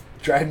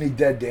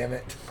 Damn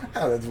it.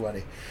 Oh, that's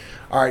funny.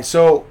 All right.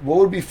 So, what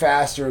would be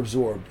faster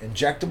absorbed,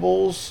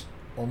 injectables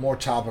or more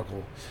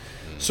topical?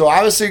 So,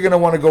 obviously, you're going to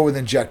want to go with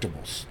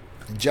injectables.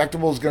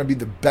 Injectable is going to be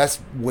the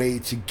best way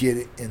to get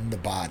it in the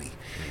body.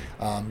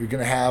 You're going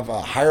to have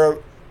a higher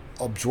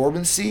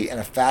absorbency and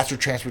a faster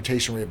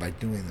transportation rate by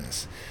doing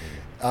this.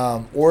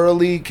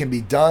 Orally can be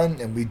done,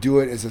 and we do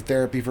it as a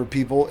therapy for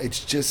people.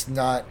 It's just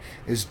not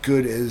as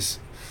good as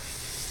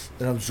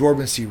an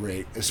absorbency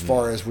rate as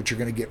far as what you're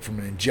going to get from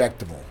an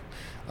injectable.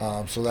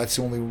 So that's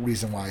the only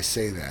reason why I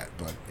say that.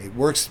 But it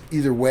works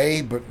either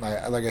way. But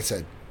like I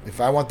said, if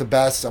I want the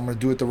best, I'm going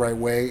to do it the right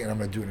way, and I'm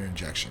going to do it in an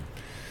injection.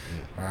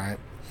 All right.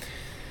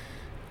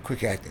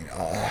 Quick acting.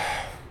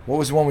 What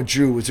was the one with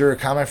Drew? Was there a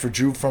comment for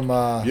Drew from...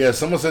 Yeah,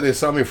 someone said they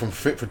saw me from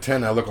Fit for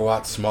 10. I look a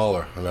lot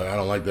smaller. I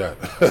don't like that.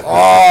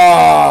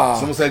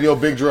 Someone said, yo,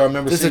 Big Drew, I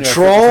remember seeing you at Fit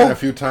for 10 a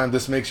few times.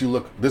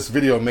 This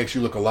video makes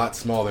you look a lot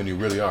smaller than you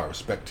really are.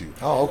 Respect to you.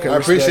 Oh, okay. I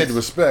appreciate the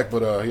respect,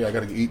 but I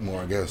got to eat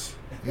more, I guess.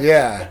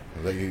 Yeah.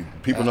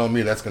 People know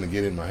me. That's going to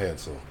get in my head,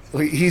 so...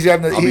 He's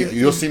having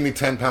you'll see me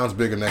 10 pounds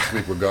bigger next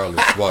week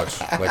regardless. Watch.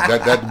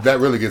 Like that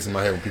really gets in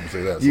my head when people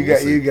say that. So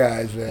you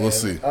guys, man. We'll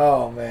see.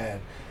 Oh, man.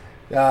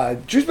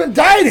 Drew's been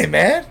dieting,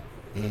 man.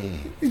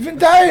 He's been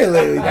dieting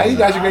lately. Now you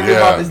guys are going to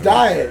get off his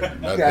diet.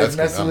 You guys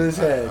messing with his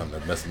head.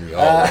 I'm messing with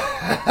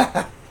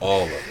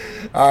all of it.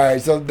 All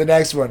right, so the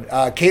next one.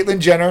 Caitlyn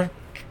Jenner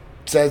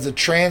says the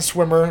trans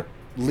swimmer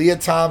Leah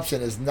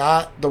Thompson is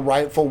not the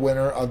rightful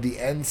winner of the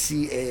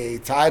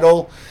NCAA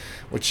title,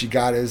 which she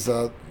got as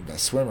the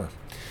best swimmer.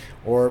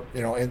 Or,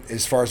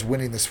 as far as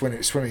winning the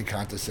swimming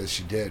contest as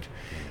she did.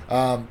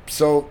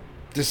 So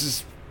this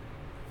is,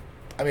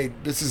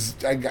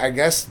 I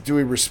guess, do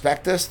we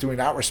respect this? Do we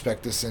not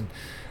respect this? And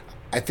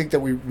I think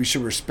that we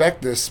should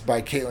respect this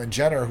by Caitlyn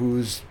Jenner,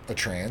 who's a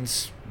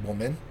trans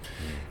woman,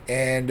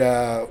 and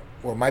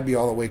or might be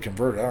all the way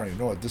converted. I don't even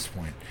know at this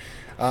point.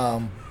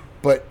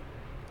 But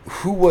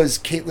who was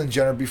Caitlyn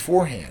Jenner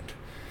beforehand?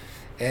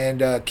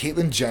 And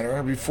Caitlyn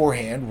Jenner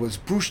beforehand was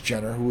Bruce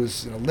Jenner, who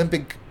was an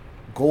Olympic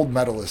gold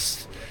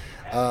medalist.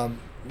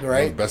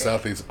 Right? Best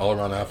athletes,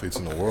 all-around athletes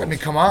in the world. I mean,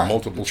 come on.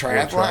 Multiple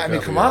triathlon. I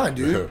mean, come on,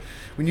 dude.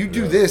 When you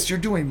do this, you're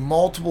doing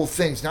multiple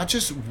things, not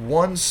just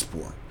one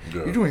sport.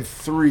 Yeah. You're doing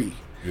 3.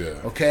 Yeah.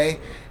 Okay?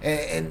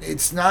 And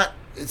it's not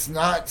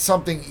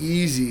something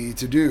easy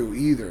to do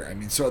either. I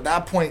mean, so at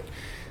that point,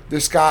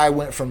 this guy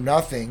went from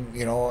nothing,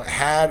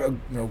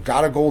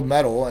 got a gold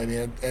medal. I mean,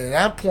 and at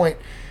that point,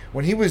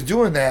 when he was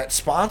doing that,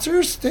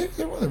 sponsors,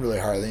 there wasn't really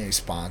hardly any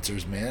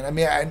sponsors, man. I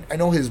mean, I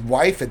know his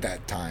wife at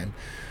that time,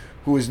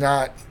 who was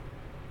not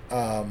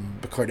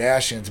the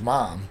Kardashians'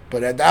 mom,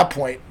 but at that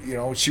point,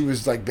 she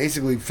was like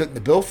basically fitting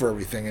the bill for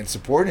everything and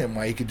supporting him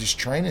while he could just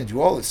train and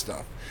do all this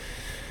stuff.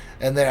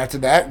 And then after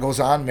that, goes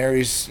on,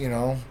 marries,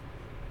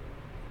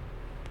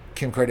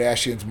 Kim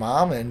Kardashian's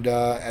mom, and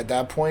at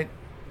that point,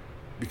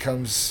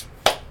 becomes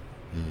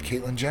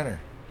Caitlyn Jenner.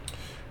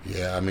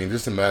 Yeah, I mean,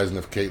 just imagine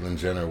if Caitlyn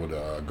Jenner would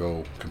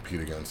go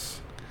compete against.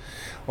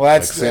 Well,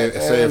 that's say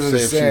if she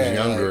was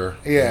younger,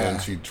 and then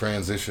she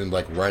transitioned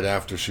right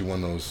after she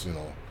won those,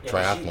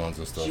 triathlons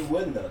and stuff. She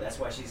wouldn't though. That's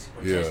why she's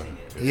protesting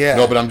it. Yeah.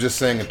 No, but I'm just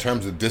saying in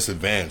terms of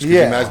disadvantage. Can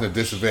you imagine the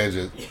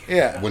disadvantage?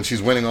 When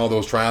she's winning all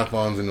those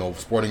triathlons and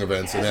sporting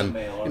events, and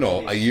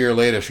then a year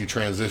later she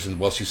transitions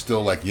while she's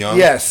still young.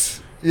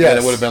 Yes. And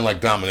it would have been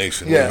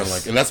domination.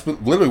 Yes. And that's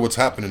literally what's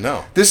happening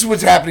now. This is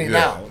what's happening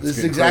now. This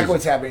is exactly crazy.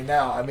 What's happening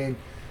now. I mean,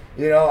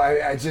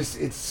 I just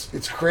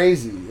it's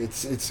crazy.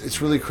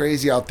 It's really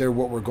crazy out there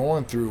what we're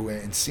going through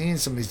and seeing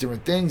some of these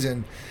different things,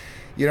 and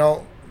I don't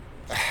know.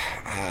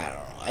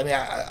 I mean,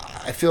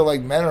 I feel like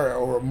men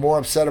are more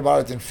upset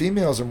about it than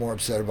females are more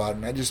upset about it,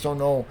 and I just don't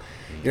know.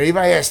 Even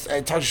I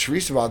talked to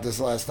Sharice about this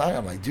last night.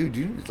 I'm like, dude,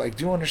 do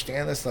you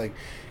understand this?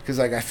 Because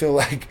I feel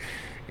like,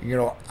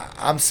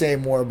 I'm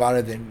saying more about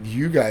it than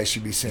you guys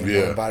should be saying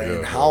more about it.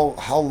 And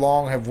how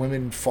long have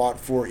women fought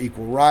for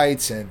equal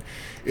rights and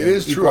it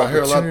is true. I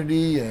hear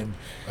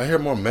I hear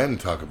more men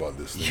talk about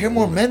this. You hear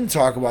more men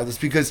talk about this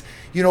because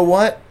you know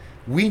what?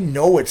 We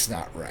know it's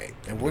not right,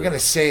 and we're gonna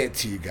say it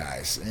to you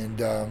guys, and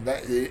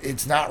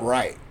it's not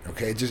right.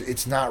 Okay,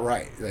 it's not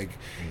right.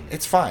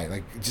 It's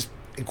fine. Just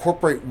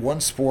incorporate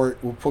one sport.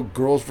 We'll put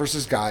girls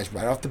versus guys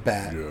right off the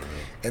bat,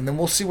 and then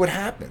we'll see what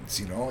happens.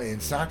 And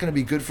it's not gonna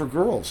be good for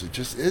girls. It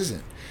just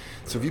isn't.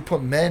 So if you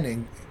put men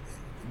in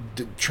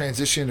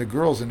transition to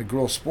girls into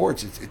girls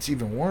sports, it's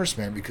even worse,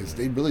 man, because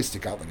they really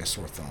stick out like a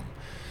sore thumb.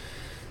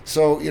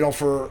 So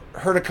for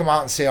her to come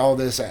out and say all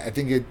this, I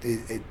think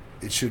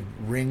it should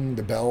ring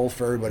the bell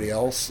for everybody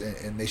else,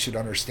 and they should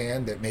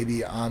understand that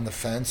maybe on the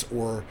fence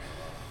or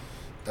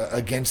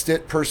against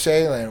it per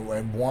se,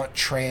 and want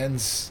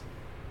trans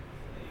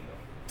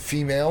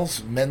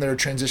females, men that are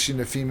transitioning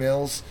to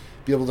females,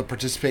 be able to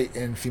participate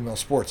in female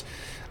sports.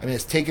 I mean,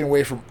 it's taken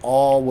away from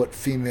all what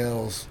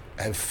females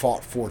have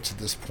fought for to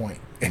this point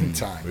in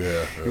time.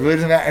 It really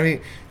doesn't matter. I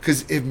mean,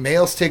 because if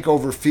males take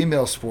over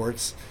female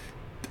sports,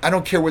 I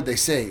don't care what they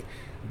say,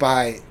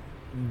 by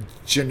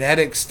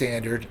genetic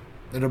standard,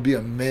 it'll be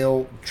a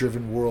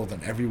male-driven world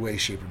in every way,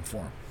 shape, and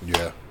form.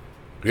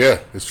 Yeah,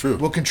 it's true.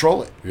 We'll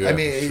control it. Yeah, I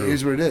mean, it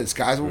is what it is.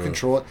 Guys will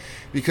control it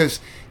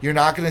because you're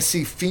not going to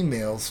see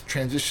females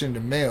transition to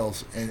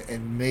males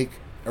and make,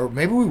 or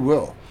maybe we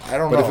will. I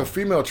don't know. But if a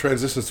female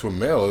transitions to a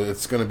male,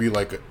 it's going to be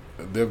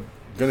they're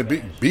going to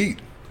be beat.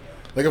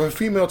 If a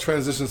female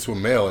transitions to a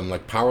male in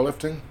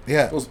powerlifting,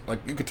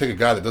 you could take a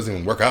guy that doesn't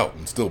even work out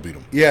and still beat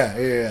him.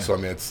 Yeah. So I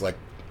mean, it's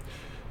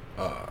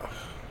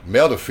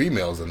male to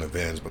female is an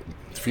advantage, but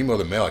female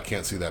to male, I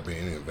can't see that being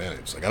any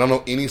advantage. I don't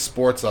know any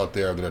sports out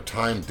there that are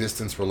time,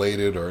 distance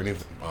related or any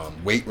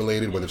weight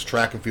related, whether it's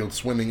track and field,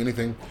 swimming,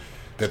 anything,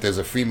 that there's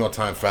a female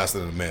time faster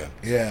than a man.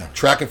 Yeah.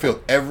 Track and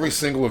field, every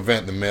single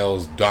event, the male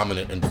is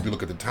dominant, and if you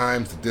look at the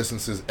times, the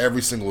distances,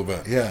 every single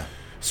event. Yeah.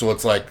 So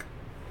it's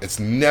it's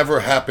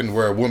never happened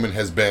where a woman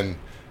has been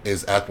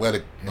as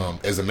athletic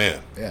as a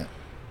man. Yeah.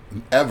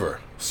 Ever.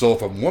 So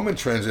if a woman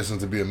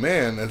transitions to be a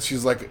man, and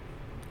she's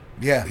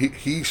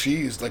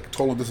she's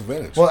total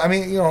disadvantage. Well, I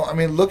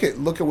mean, look at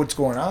what's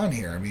going on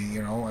here. I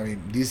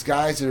mean, these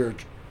guys are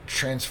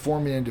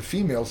transforming into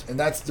females, and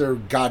that's their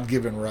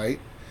God-given right.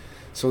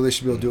 So they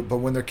should be able to do it. But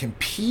when they're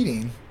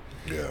competing,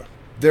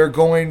 they're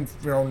going,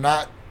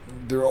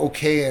 they're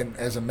okay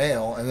as a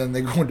male, and then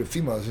they go into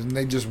females, and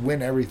they just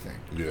win everything.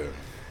 Yeah.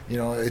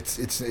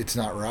 It's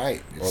not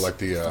right.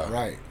 It's not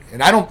right.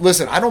 And I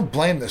don't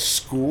blame the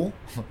school.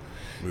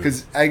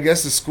 Because I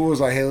guess the school is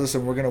hey,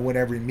 listen, we're going to win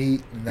every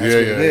meet, and that's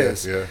what it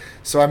is. Yeah.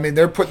 So, I mean,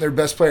 they're putting their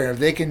best player. If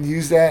they can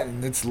use that,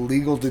 and it's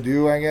legal to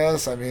do, I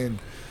guess, I mean...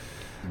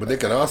 But they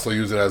can also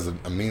use it as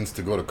a means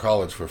to go to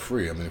college for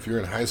free. I mean, if you're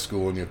in high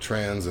school and you're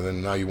trans, and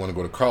then now you want to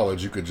go to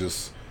college, you could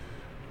just...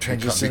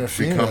 Transition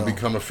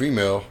become a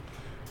female,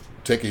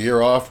 take a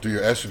year off, do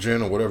your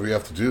estrogen or whatever you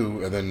have to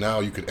do, and then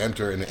now you could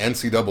enter in the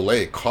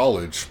NCAA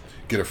college,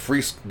 go to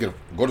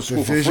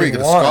school for free,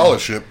 get a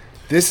scholarship...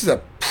 This is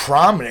a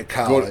prominent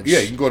college.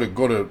 You can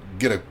go to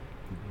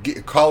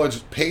get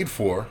college paid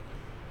for,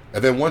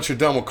 and then once you're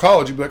done with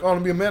college, you'll be I'm going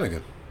to be a man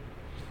again.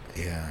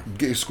 Yeah.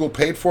 Get your school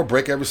paid for,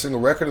 break every single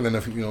record, and then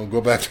if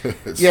go back to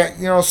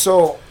Yeah,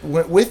 so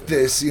with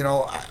this,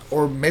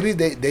 or maybe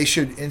they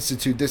should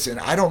institute this, and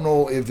I don't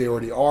know if they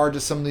already are to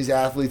some of these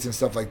athletes and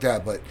stuff like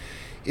that, but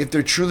if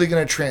they're truly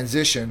going to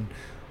transition,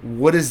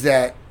 what's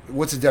the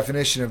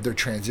definition of their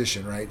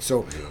transition, right?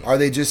 So are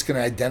they just going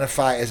to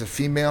identify as a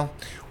female,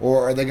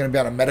 or are they going to be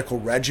on a medical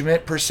regimen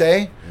per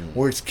se,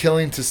 where it's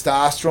killing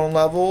testosterone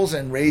levels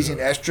and raising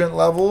estrogen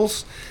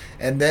levels,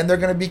 and then they're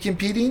going to be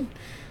competing?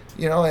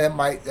 That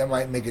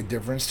might make a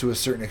difference to a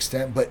certain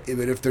extent, but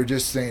if they're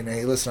just saying,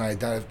 hey, listen, I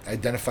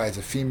identify as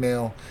a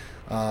female,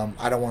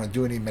 I don't want to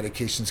do any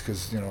medications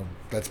because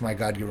that's my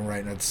God-given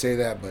right not to say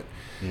that, but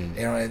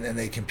and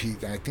they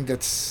compete. I think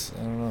that's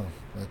I don't know.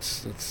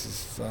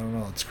 That's I don't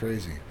know. It's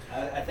crazy.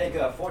 I think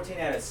 14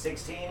 out of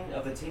 16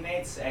 of the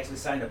teammates actually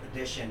signed a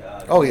petition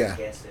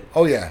against it.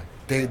 Oh yeah,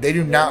 they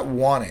do not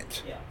want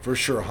it for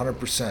sure,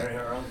 100%. They're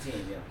her own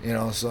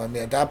team, So I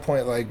mean, at that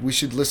point, like we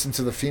should listen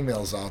to the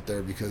females out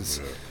there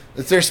because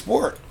it's their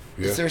sport.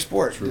 Yeah, it's their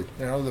sport. True.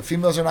 The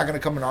females are not going to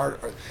come in our.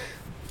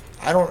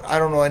 I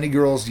don't know any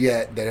girls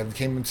yet that have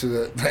came into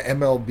the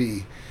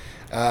MLB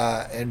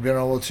and been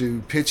able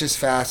to pitch as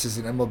fast as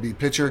an MLB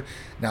pitcher.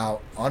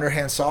 Now,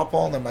 underhand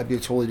softball, that might be a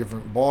totally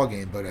different ball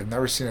game, but I've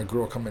never seen a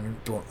girl come in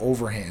and throw an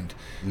overhand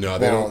No,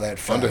 they ball don't. that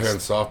fast. Underhand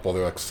softball,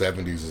 they're like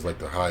 70s is like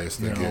the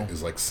highest they You know? get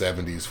is like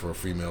 70s for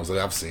females that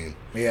I've seen.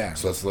 Yeah.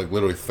 So it's like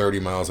literally 30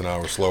 miles an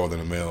hour slower than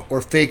a male.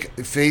 Or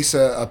face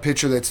a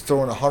pitcher that's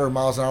throwing 100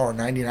 miles an hour or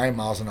 99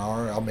 miles an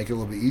hour. I'll make it a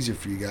little bit easier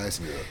for you guys.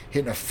 Yeah.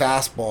 Hitting a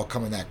fastball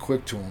coming that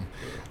quick to them.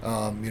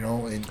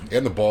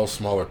 And the ball's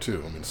smaller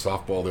too. I mean,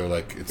 softball, they're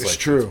like it's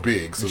true. It's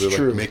big, so It's they're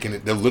true. like making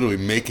it. They're literally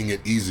making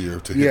it easier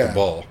to hit the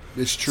ball.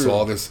 It's true. So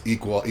all this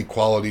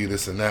equality,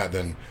 this and that.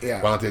 Then Yeah.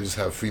 why don't they just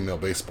have female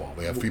baseball?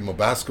 They have female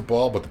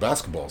basketball, but the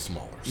basketball is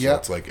smaller. So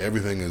it's like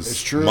everything is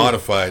It's true.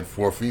 modified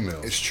for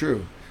females. It's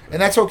true.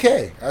 And that's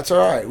okay. That's all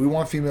right. We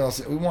want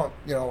females. We want,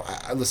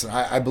 listen,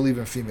 I believe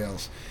in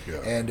females. Yeah.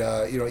 And,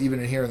 even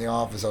in here in the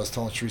office, I was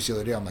telling Therese the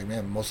other day, I'm like,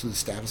 man, most of the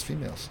staff is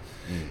females.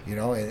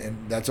 And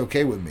that's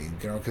okay with me,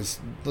 because,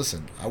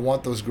 listen, I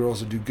want those girls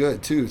to do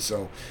good, too.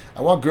 So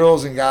I want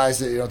girls and guys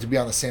that, to be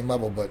on the same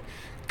level, but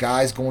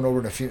guys going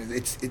over to female,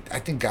 I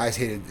think guys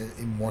hate it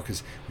even more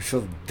because we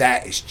feel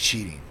that is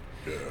cheating.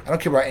 Yeah. I don't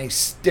care about any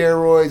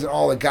steroids and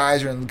all the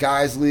guys are in the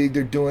guys league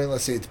they're doing.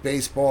 Let's say it's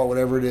baseball,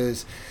 whatever it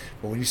is.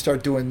 But when you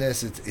start doing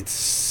this, it's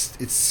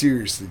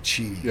seriously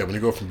cheating. Yeah, when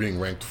you go from being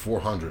ranked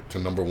 400 to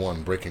number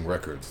 1, breaking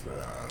records.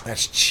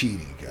 That's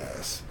cheating,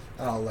 guys.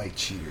 I don't like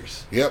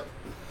cheaters. Yep.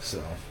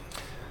 So,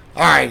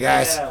 all right,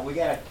 guys. We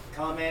got a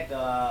comment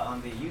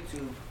on the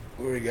YouTube.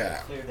 What do we got?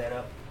 Cleared that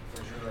up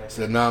for Drew.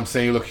 Said, "No, I'm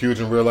saying you look huge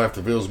in real life.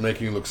 The video's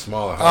making you look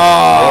smaller." Oh.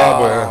 Yeah,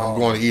 but I'm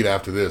going to eat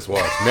after this.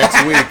 Watch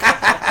next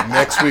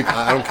week.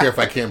 I don't care if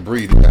I can't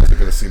breathe. You guys are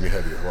gonna see me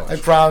heavier. Watch. I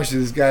promise you,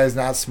 this guy is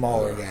not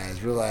smaller,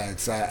 guys.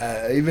 Relax.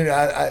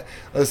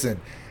 Listen.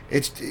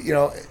 It's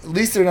at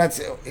least they're not.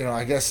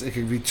 I guess it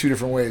could be two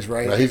different ways,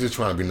 right? Now, he's just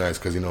trying to be nice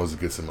because he knows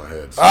it gets in my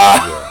head. So,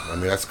 yeah, I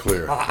mean that's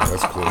clear.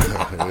 That's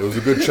clear. It was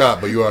a good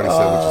chop, but you already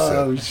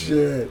said what you said.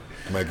 Oh shit!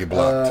 You might get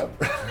blocked.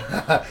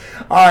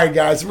 All right,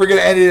 guys. We're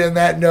gonna end it on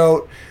that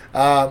note.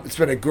 It's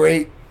been a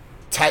great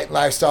Titan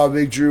Lifestyle,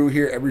 Big Drew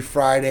here every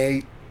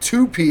Friday,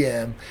 2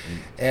 p.m.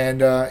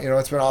 And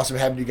it's been awesome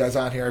having you guys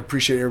on here. I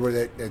appreciate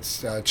everybody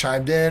that's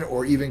chimed in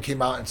or even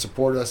came out and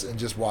supported us and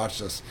just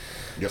watched us.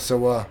 Yep.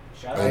 So.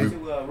 Shout out to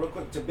real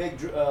quick to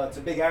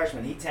Big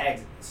Irishman. He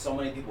tags so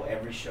many people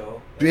every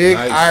show. Big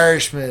Nice.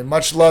 Irishman.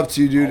 Much love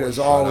to you, dude, as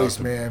Shout always, out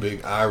to man.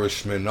 Big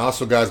Irishman. And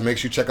also, guys, make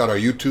sure you check out our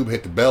YouTube.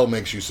 Hit the bell.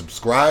 Make sure you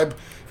subscribe.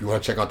 If you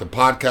want to check out the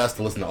podcast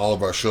to listen to all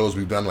of our shows,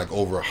 we've done like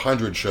over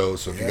 100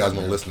 shows. So if you guys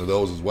want to listen to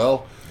those as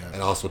well,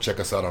 and also check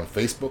us out on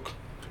Facebook.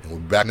 And we'll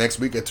be back next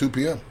week at 2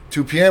 p.m.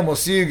 2 p.m. We'll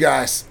see you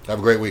guys. Have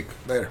a great week.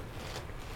 Later.